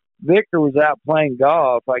 Victor was out playing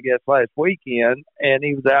golf, I guess, last weekend, and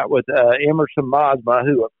he was out with Emerson Mosma,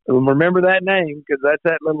 who remember that name because that's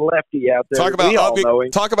that little lefty out there.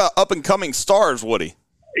 Talk about up-and-coming stars, Woody.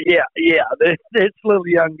 Yeah. This little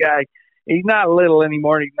young guy, he's not little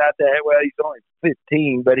anymore. He's not that, well, he's only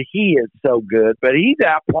 15, but he is so good. But he's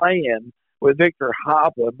out playing with Victor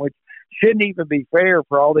Hovland, which shouldn't even be fair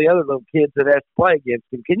for all the other little kids that have to play against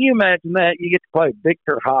him. Can you imagine that? You get to play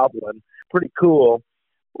Victor Hovland. Pretty cool.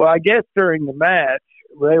 Well, I guess during the match,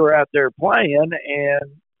 they were out there playing,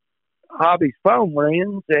 and Hobby's phone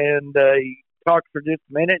rings, and he talks for just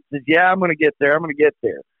a minute and says, yeah, I'm going to get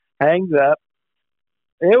there. Hangs up.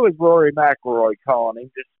 It was Rory McIlroy calling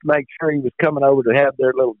him just to make sure he was coming over to have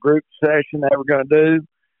their little group session they were going to do.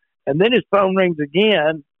 And then his phone rings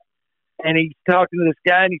again, and he's talking to this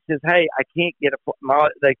guy, and he says, hey, I can't get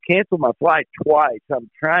they canceled my flight twice. I'm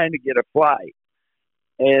trying to get a flight.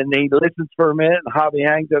 And he listens for a minute, and Hobby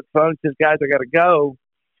hangs up the phone and says, guys, I got to go.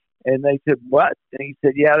 And they said, what? And he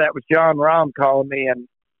said, yeah, that was John Rahm calling me, and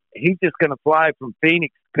he's just going to fly from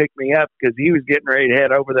Phoenix to pick me up because he was getting ready to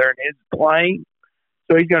head over there in his plane.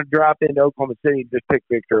 So he's going to drop into Oklahoma City and just pick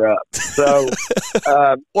Victor up. So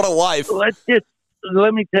what a life. Let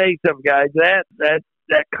me tell you something, guys.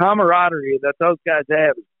 That camaraderie that those guys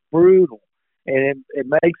have is brutal, and it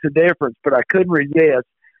makes a difference, but I couldn't resist.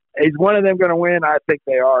 Is one of them going to win? I think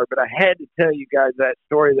they are, but I had to tell you guys that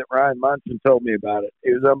story that Ryan Munson told me about it.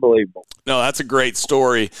 It was unbelievable. No, that's a great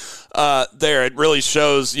story there. It really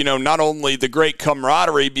shows, not only the great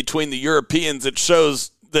camaraderie between the Europeans, it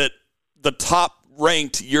shows that the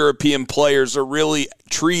top-ranked European players are really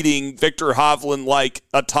treating Victor Hovland like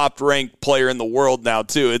a top-ranked player in the world now,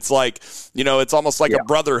 too. It's like, it's almost like a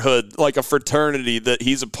brotherhood, like a fraternity that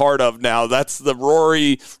he's a part of now. That's the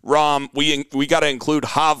Rory, Rahm. We got to include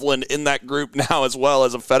Hovland in that group now as well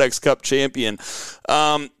as a FedEx Cup champion.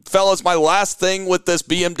 Fellas, my last thing with this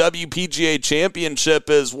BMW PGA Championship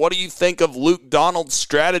is, what do you think of Luke Donald's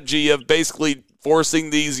strategy of basically forcing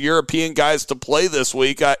these European guys to play this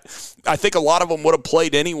week? I think a lot of them would have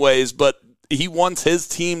played anyways, but he wants his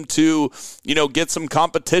team to, get some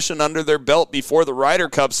competition under their belt before the Ryder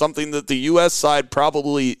Cup, something that the U.S. side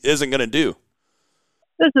probably isn't going to do.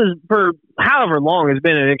 This is, for however long, has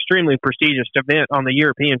been an extremely prestigious event on the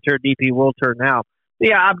European Tour, DP World Tour now.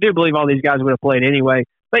 Yeah, I do believe all these guys would have played anyway.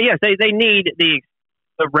 But yes, they need the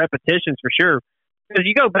repetitions for sure. Because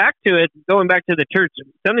you go back to it, going back to the tour,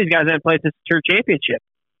 some of these guys haven't played since the Tour Championship.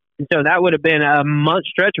 And so that would have been a month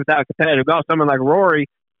stretch without competitive golf. Someone like Rory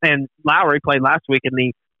and Lowry played last week in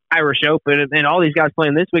the Irish Open, and all these guys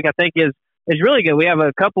playing this week, I think, is really good. We have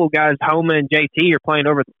a couple of guys, Homa and JT, are playing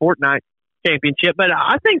over at the Fortinet Championship. But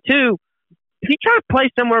I think, too, if you try to play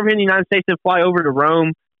somewhere in the United States and fly over to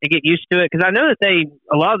Rome and get used to it, because I know that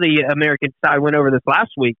a lot of the American side went over this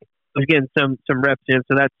last week, was getting some reps in,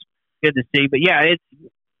 so that's good to see. But, yeah, it's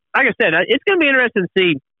like I said, it's going to be interesting to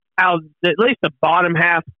see how at least the bottom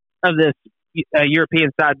half of this European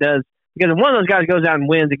side does. Because if one of those guys goes out and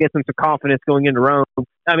wins, it gets them some confidence going into Rome.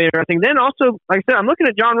 I mean, I think then also, like I said, I'm looking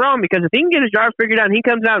at John Rahm, because if he can get his drive figured out and he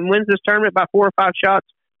comes out and wins this tournament by 4 or 5 shots,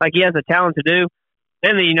 like he has the talent to do,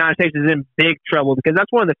 then the United States is in big trouble, because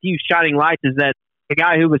that's one of the few shining lights, is that the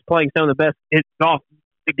guy who was playing some of the best golf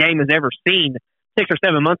the game has ever seen 6 or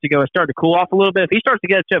 7 months ago has started to cool off a little bit. If he starts to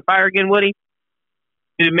get to fire again, Woody,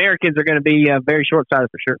 the Americans are going to be very short-sighted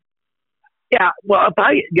for sure. Yeah, well,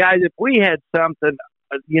 if we had something,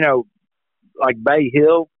 like Bay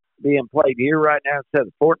Hill being played here right now instead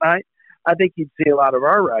of Fortnite, I think you'd see a lot of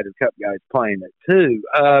our Ryder Cup guys playing it too.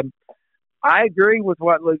 I agree with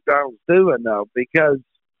what Luke Donald's doing, though, because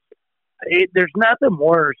there's nothing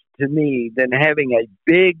worse to me than having a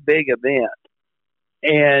big event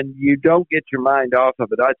and you don't get your mind off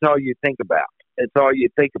of it. That's all you think about. It's all you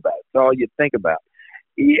think about. It's all you think about.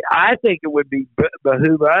 I think it would be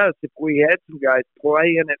behoove us if we had some guys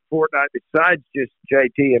playing at Fortnite besides just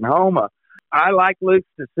JT and Homa. I like Luke's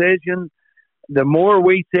decision. The more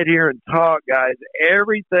we sit here and talk, guys,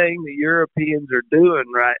 everything the Europeans are doing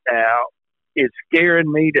right now is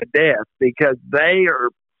scaring me to death, because they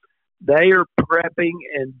are prepping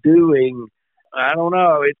and doing. I don't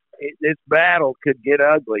know. This battle could get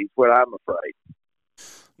ugly, is what I'm afraid.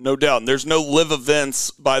 No doubt. And there's no live events,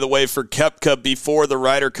 by the way, for Koepka before the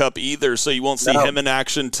Ryder Cup either, so you won't see him in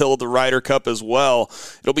action till the Ryder Cup as well.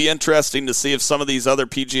 It'll be interesting to see if some of these other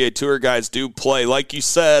PGA Tour guys do play. Like you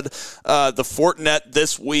said, the Fortinet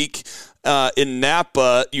this week in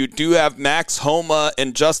Napa, you do have Max Homa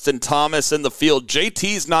and Justin Thomas in the field.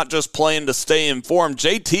 JT's not just playing to stay informed.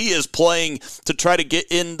 JT is playing to try to get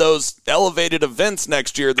in those elevated events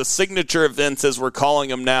next year, the signature events as we're calling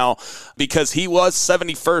them now, because he was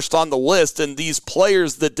 71st on the list, and these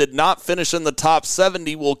players that did not finish in the top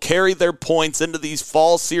 70 will carry their points into these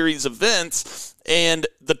fall series events, and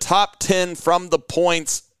the top 10 from the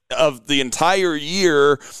points of the entire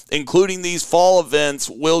year, including these fall events,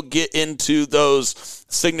 will get into those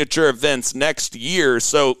signature events next year.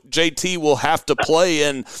 So JT will have to play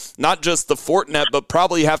in not just the Fortinet, but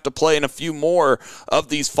probably have to play in a few more of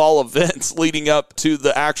these fall events leading up to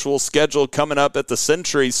the actual schedule coming up at the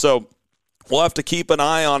Century. So we'll have to keep an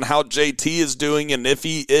eye on how JT is doing and if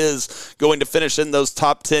he is going to finish in those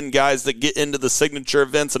top 10 guys that get into the signature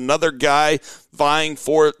events. Another guy vying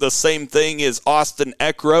for the same thing is Austin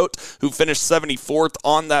Eckroat, who finished 74th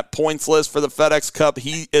on that points list for the FedEx Cup.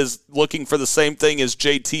 He is looking for the same thing as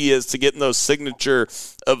JT is to get in those signature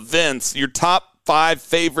events. Your top 5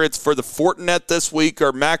 favorites for the Fortinet this week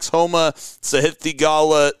are Max Homa, Sahith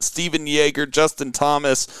Theegala, Steven Yeager, Justin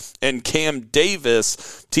Thomas, and Cam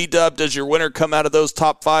Davis. T-Dub, does your winner come out of those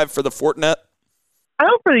top 5 for the Fortinet? I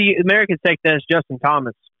hope for the American sake that it's Justin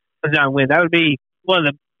Thomas does not win. That would be one of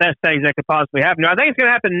the best things that could possibly happen. I think it's going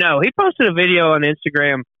to happen. No, he posted a video on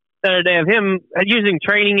Instagram the other day of him using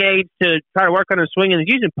training aids to try to work on his swing, and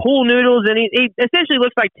he's using pool noodles, and he essentially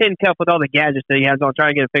looks like Tin Cup with all the gadgets that he has on trying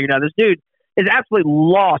to get it figured out. This dude is absolutely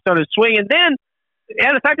lost on his swing, and then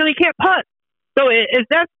the fact that he can't putt. So if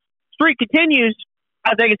that streak continues,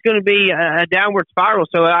 I think it's going to be a downward spiral.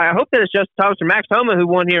 So I hope that it's Justin Thomas or Max Homa, who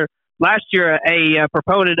won here last year, a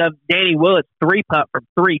proponent of Danny Willett's 3-putt from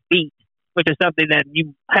 3 feet, which is something that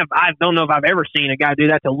I don't know if I've ever seen a guy do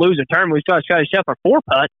that to lose a tournament. We shot himself a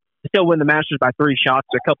 4-putt to still win the Masters by 3 shots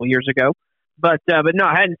a couple years ago. But no,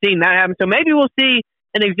 I hadn't seen that happen. So maybe we'll see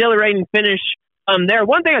an exhilarating finish there.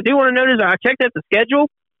 One thing I do want to note is I checked out the schedule,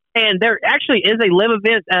 and there actually is a live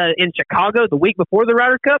event in Chicago the week before the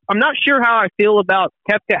Ryder Cup. I'm not sure how I feel about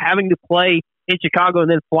Koepka having to play in Chicago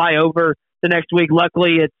and then fly over the next week.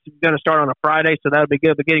 Luckily, it's going to start on a Friday, so that'll be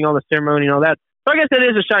good. But getting all the ceremony and all that, so I guess it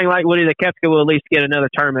is a shining light, Woody, that Koepka will at least get another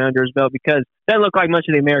tournament under his belt, because it doesn't look like much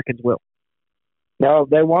of the Americans will. No,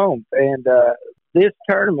 they won't. And this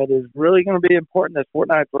tournament is really going to be important this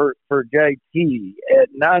fortnight for JT.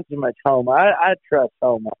 Not so much Homa. I trust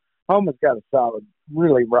Homa. Homa's got a solid,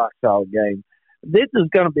 really rock-solid game. This is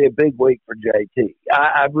going to be a big week for JT.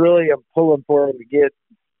 I really am pulling for him to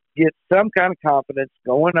get some kind of confidence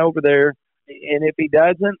going over there. And if he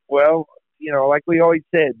doesn't, well, like we always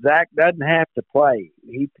said, Zach doesn't have to play.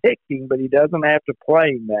 He picked him, but he doesn't have to play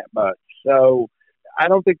him that much. So I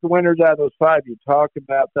don't think the winners out of those 5 you talked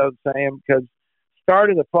about, though, Sam, because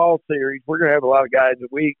start of the fall series, we're going to have a lot of guys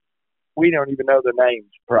that we don't even know their names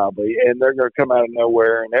probably, and they're going to come out of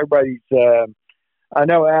nowhere. And everybody's I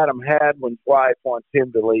know Adam Hadwin's wife wants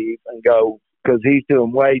him to leave and go because he's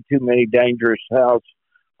doing way too many dangerous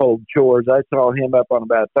household chores. I saw him up on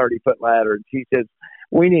about a 30-foot ladder, and she says,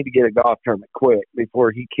 we need to get a golf tournament quick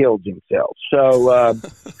before he kills himself. So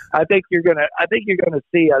I think you're gonna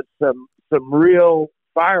see us some real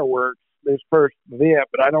fireworks this first event,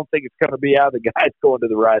 but I don't think it's going to be out of the guys going to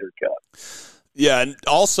the Ryder Cup. Yeah, and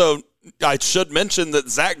also I should mention that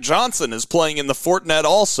Zach Johnson is playing in the Fortinet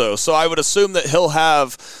also, so I would assume that he'll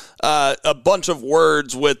have a bunch of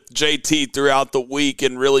words with JT throughout the week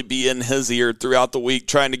and really be in his ear throughout the week,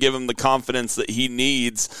 trying to give him the confidence that he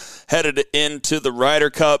needs headed into the Ryder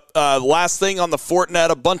Cup. Last thing on the Fortinet,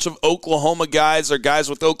 a bunch of Oklahoma guys or guys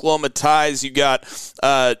with Oklahoma ties. You got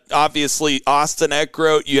obviously Austin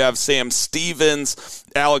Eckroat, you have Sam Stevens,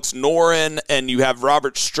 Alex Noren, and you have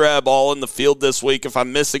Robert Streb all in the field this week. If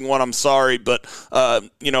I'm missing one, I'm sorry, but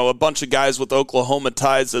a bunch of guys with Oklahoma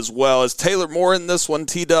ties as well. Is Taylor Moore in this one,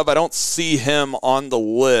 T-Dub? I don't see him on the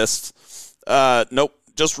list. Nope.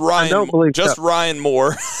 Just Ryan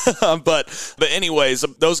Moore. but anyways,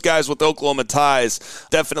 those guys with Oklahoma ties,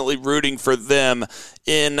 definitely rooting for them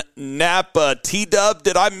in Napa. T-Dub,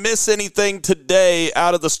 did I miss anything today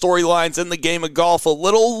out of the storylines in the game of golf? A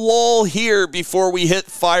little lull here before we hit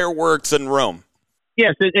fireworks in Rome.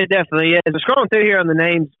 Yes, it definitely is. Scrolling through here on the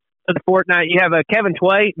names of the Fortnite, you have Kevin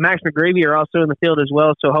Tway, Max McGreevy are also in the field as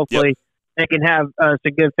well, so hopefully they can have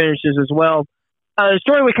some good finishes as well. The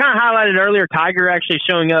story we kind of highlighted earlier, Tiger actually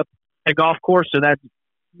showing up at a golf course, so that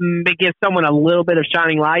gives someone a little bit of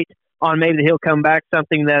shining light on maybe that he'll come back,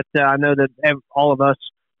 something that I know that all of us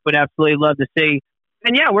would absolutely love to see.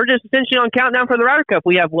 And yeah, we're just essentially on countdown for the Ryder Cup.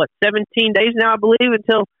 We have, 17 days now, I believe,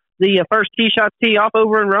 until the first tee shots tee off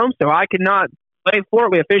over in Rome, so I could not wait for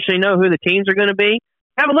it. We officially know who the teams are going to be.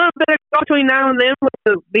 Have a little bit of golf between now and then with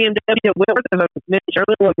the BMW at Whitworth, as I mentioned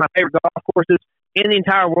earlier, one of my favorite golf courses in the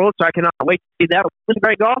entire world, so I cannot wait to see that. It was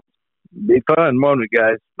great golf. Be fun, won't it,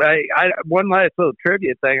 guys? One last little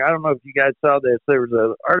trivia thing. I don't know if you guys saw this. There was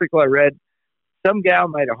an article I read. Some gal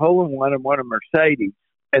made a hole-in-one in one of Mercedes,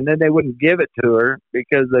 and then they wouldn't give it to her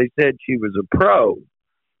because they said she was a pro.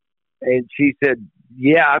 And she said,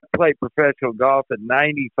 yeah, I played professional golf in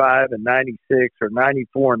 95 and 96 or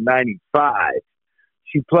 94 and 95.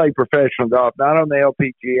 She played professional golf, not on the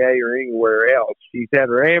LPGA or anywhere else. She's had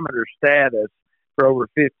her amateur status for over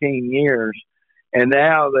 15 years, and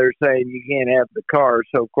now they're saying you can't have the car,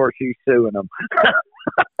 so of course she's suing them.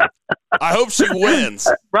 I hope she wins.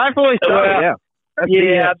 Rightfully so, yeah.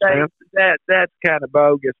 That's kind of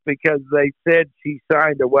bogus because they said she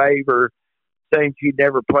signed a waiver saying she'd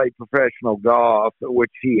never played professional golf,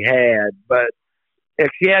 which she had, but if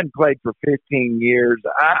she hadn't played for 15 years,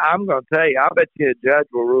 I'm going to tell you, I bet you a judge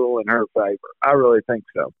will rule in her favor. I really think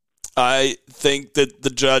so. I think that the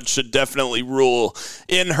judge should definitely rule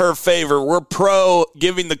in her favor. We're pro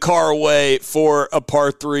giving the car away for a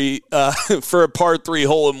par three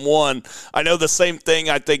hole-in-one. I know the same thing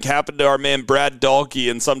I think happened to our man Brad Dahlke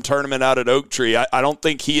in some tournament out at Oak Tree. I don't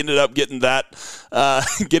think he ended up getting that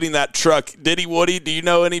truck. Did he, Woody? Do you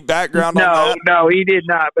know any background on that? No, he did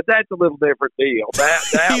not. But that's a little different deal.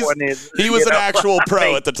 That one is. He was an actual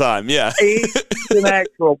pro at the time. Yeah, he's an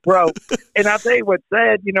actual pro. And I'll tell you what's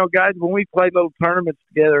sad. Guys, when we play little tournaments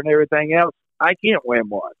together and everything else, I can't win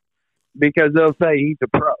one because they'll say he's a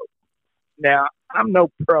pro. Now, I'm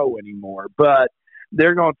no pro anymore, but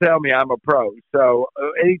they're going to tell me I'm a pro. So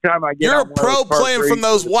anytime I get You're a pro playing from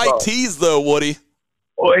those white tees, though, Woody.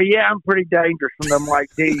 Well, yeah, I'm pretty dangerous from them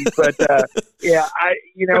white tees. But, when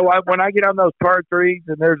I get on those par threes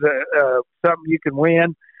and there's something you can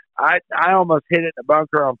win, I almost hit it in the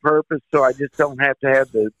bunker on purpose, so I just don't have to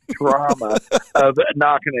have the trauma of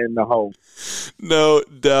knocking it in the hole. No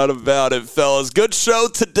doubt about it, fellas. Good show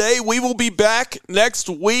today. We will be back next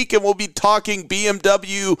week, and we'll be talking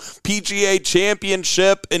BMW PGA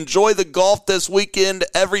Championship. Enjoy the golf this weekend,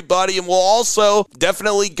 everybody, and we'll also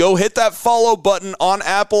definitely go hit that follow button on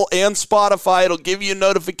Apple and Spotify. It'll give you a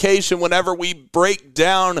notification whenever we break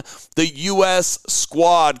down the U.S.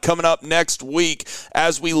 squad coming up next week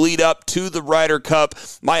as we lead up to the Ryder Cup.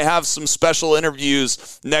 Might have some special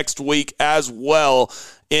interviews next week as well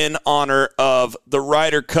in honor of the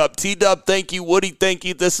Ryder Cup. T-Dub, thank you. Woody, thank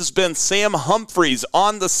you. This has been Sam Humphreys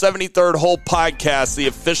on the 73rd Hole Podcast, the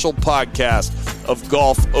official podcast of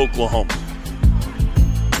Golf Oklahoma.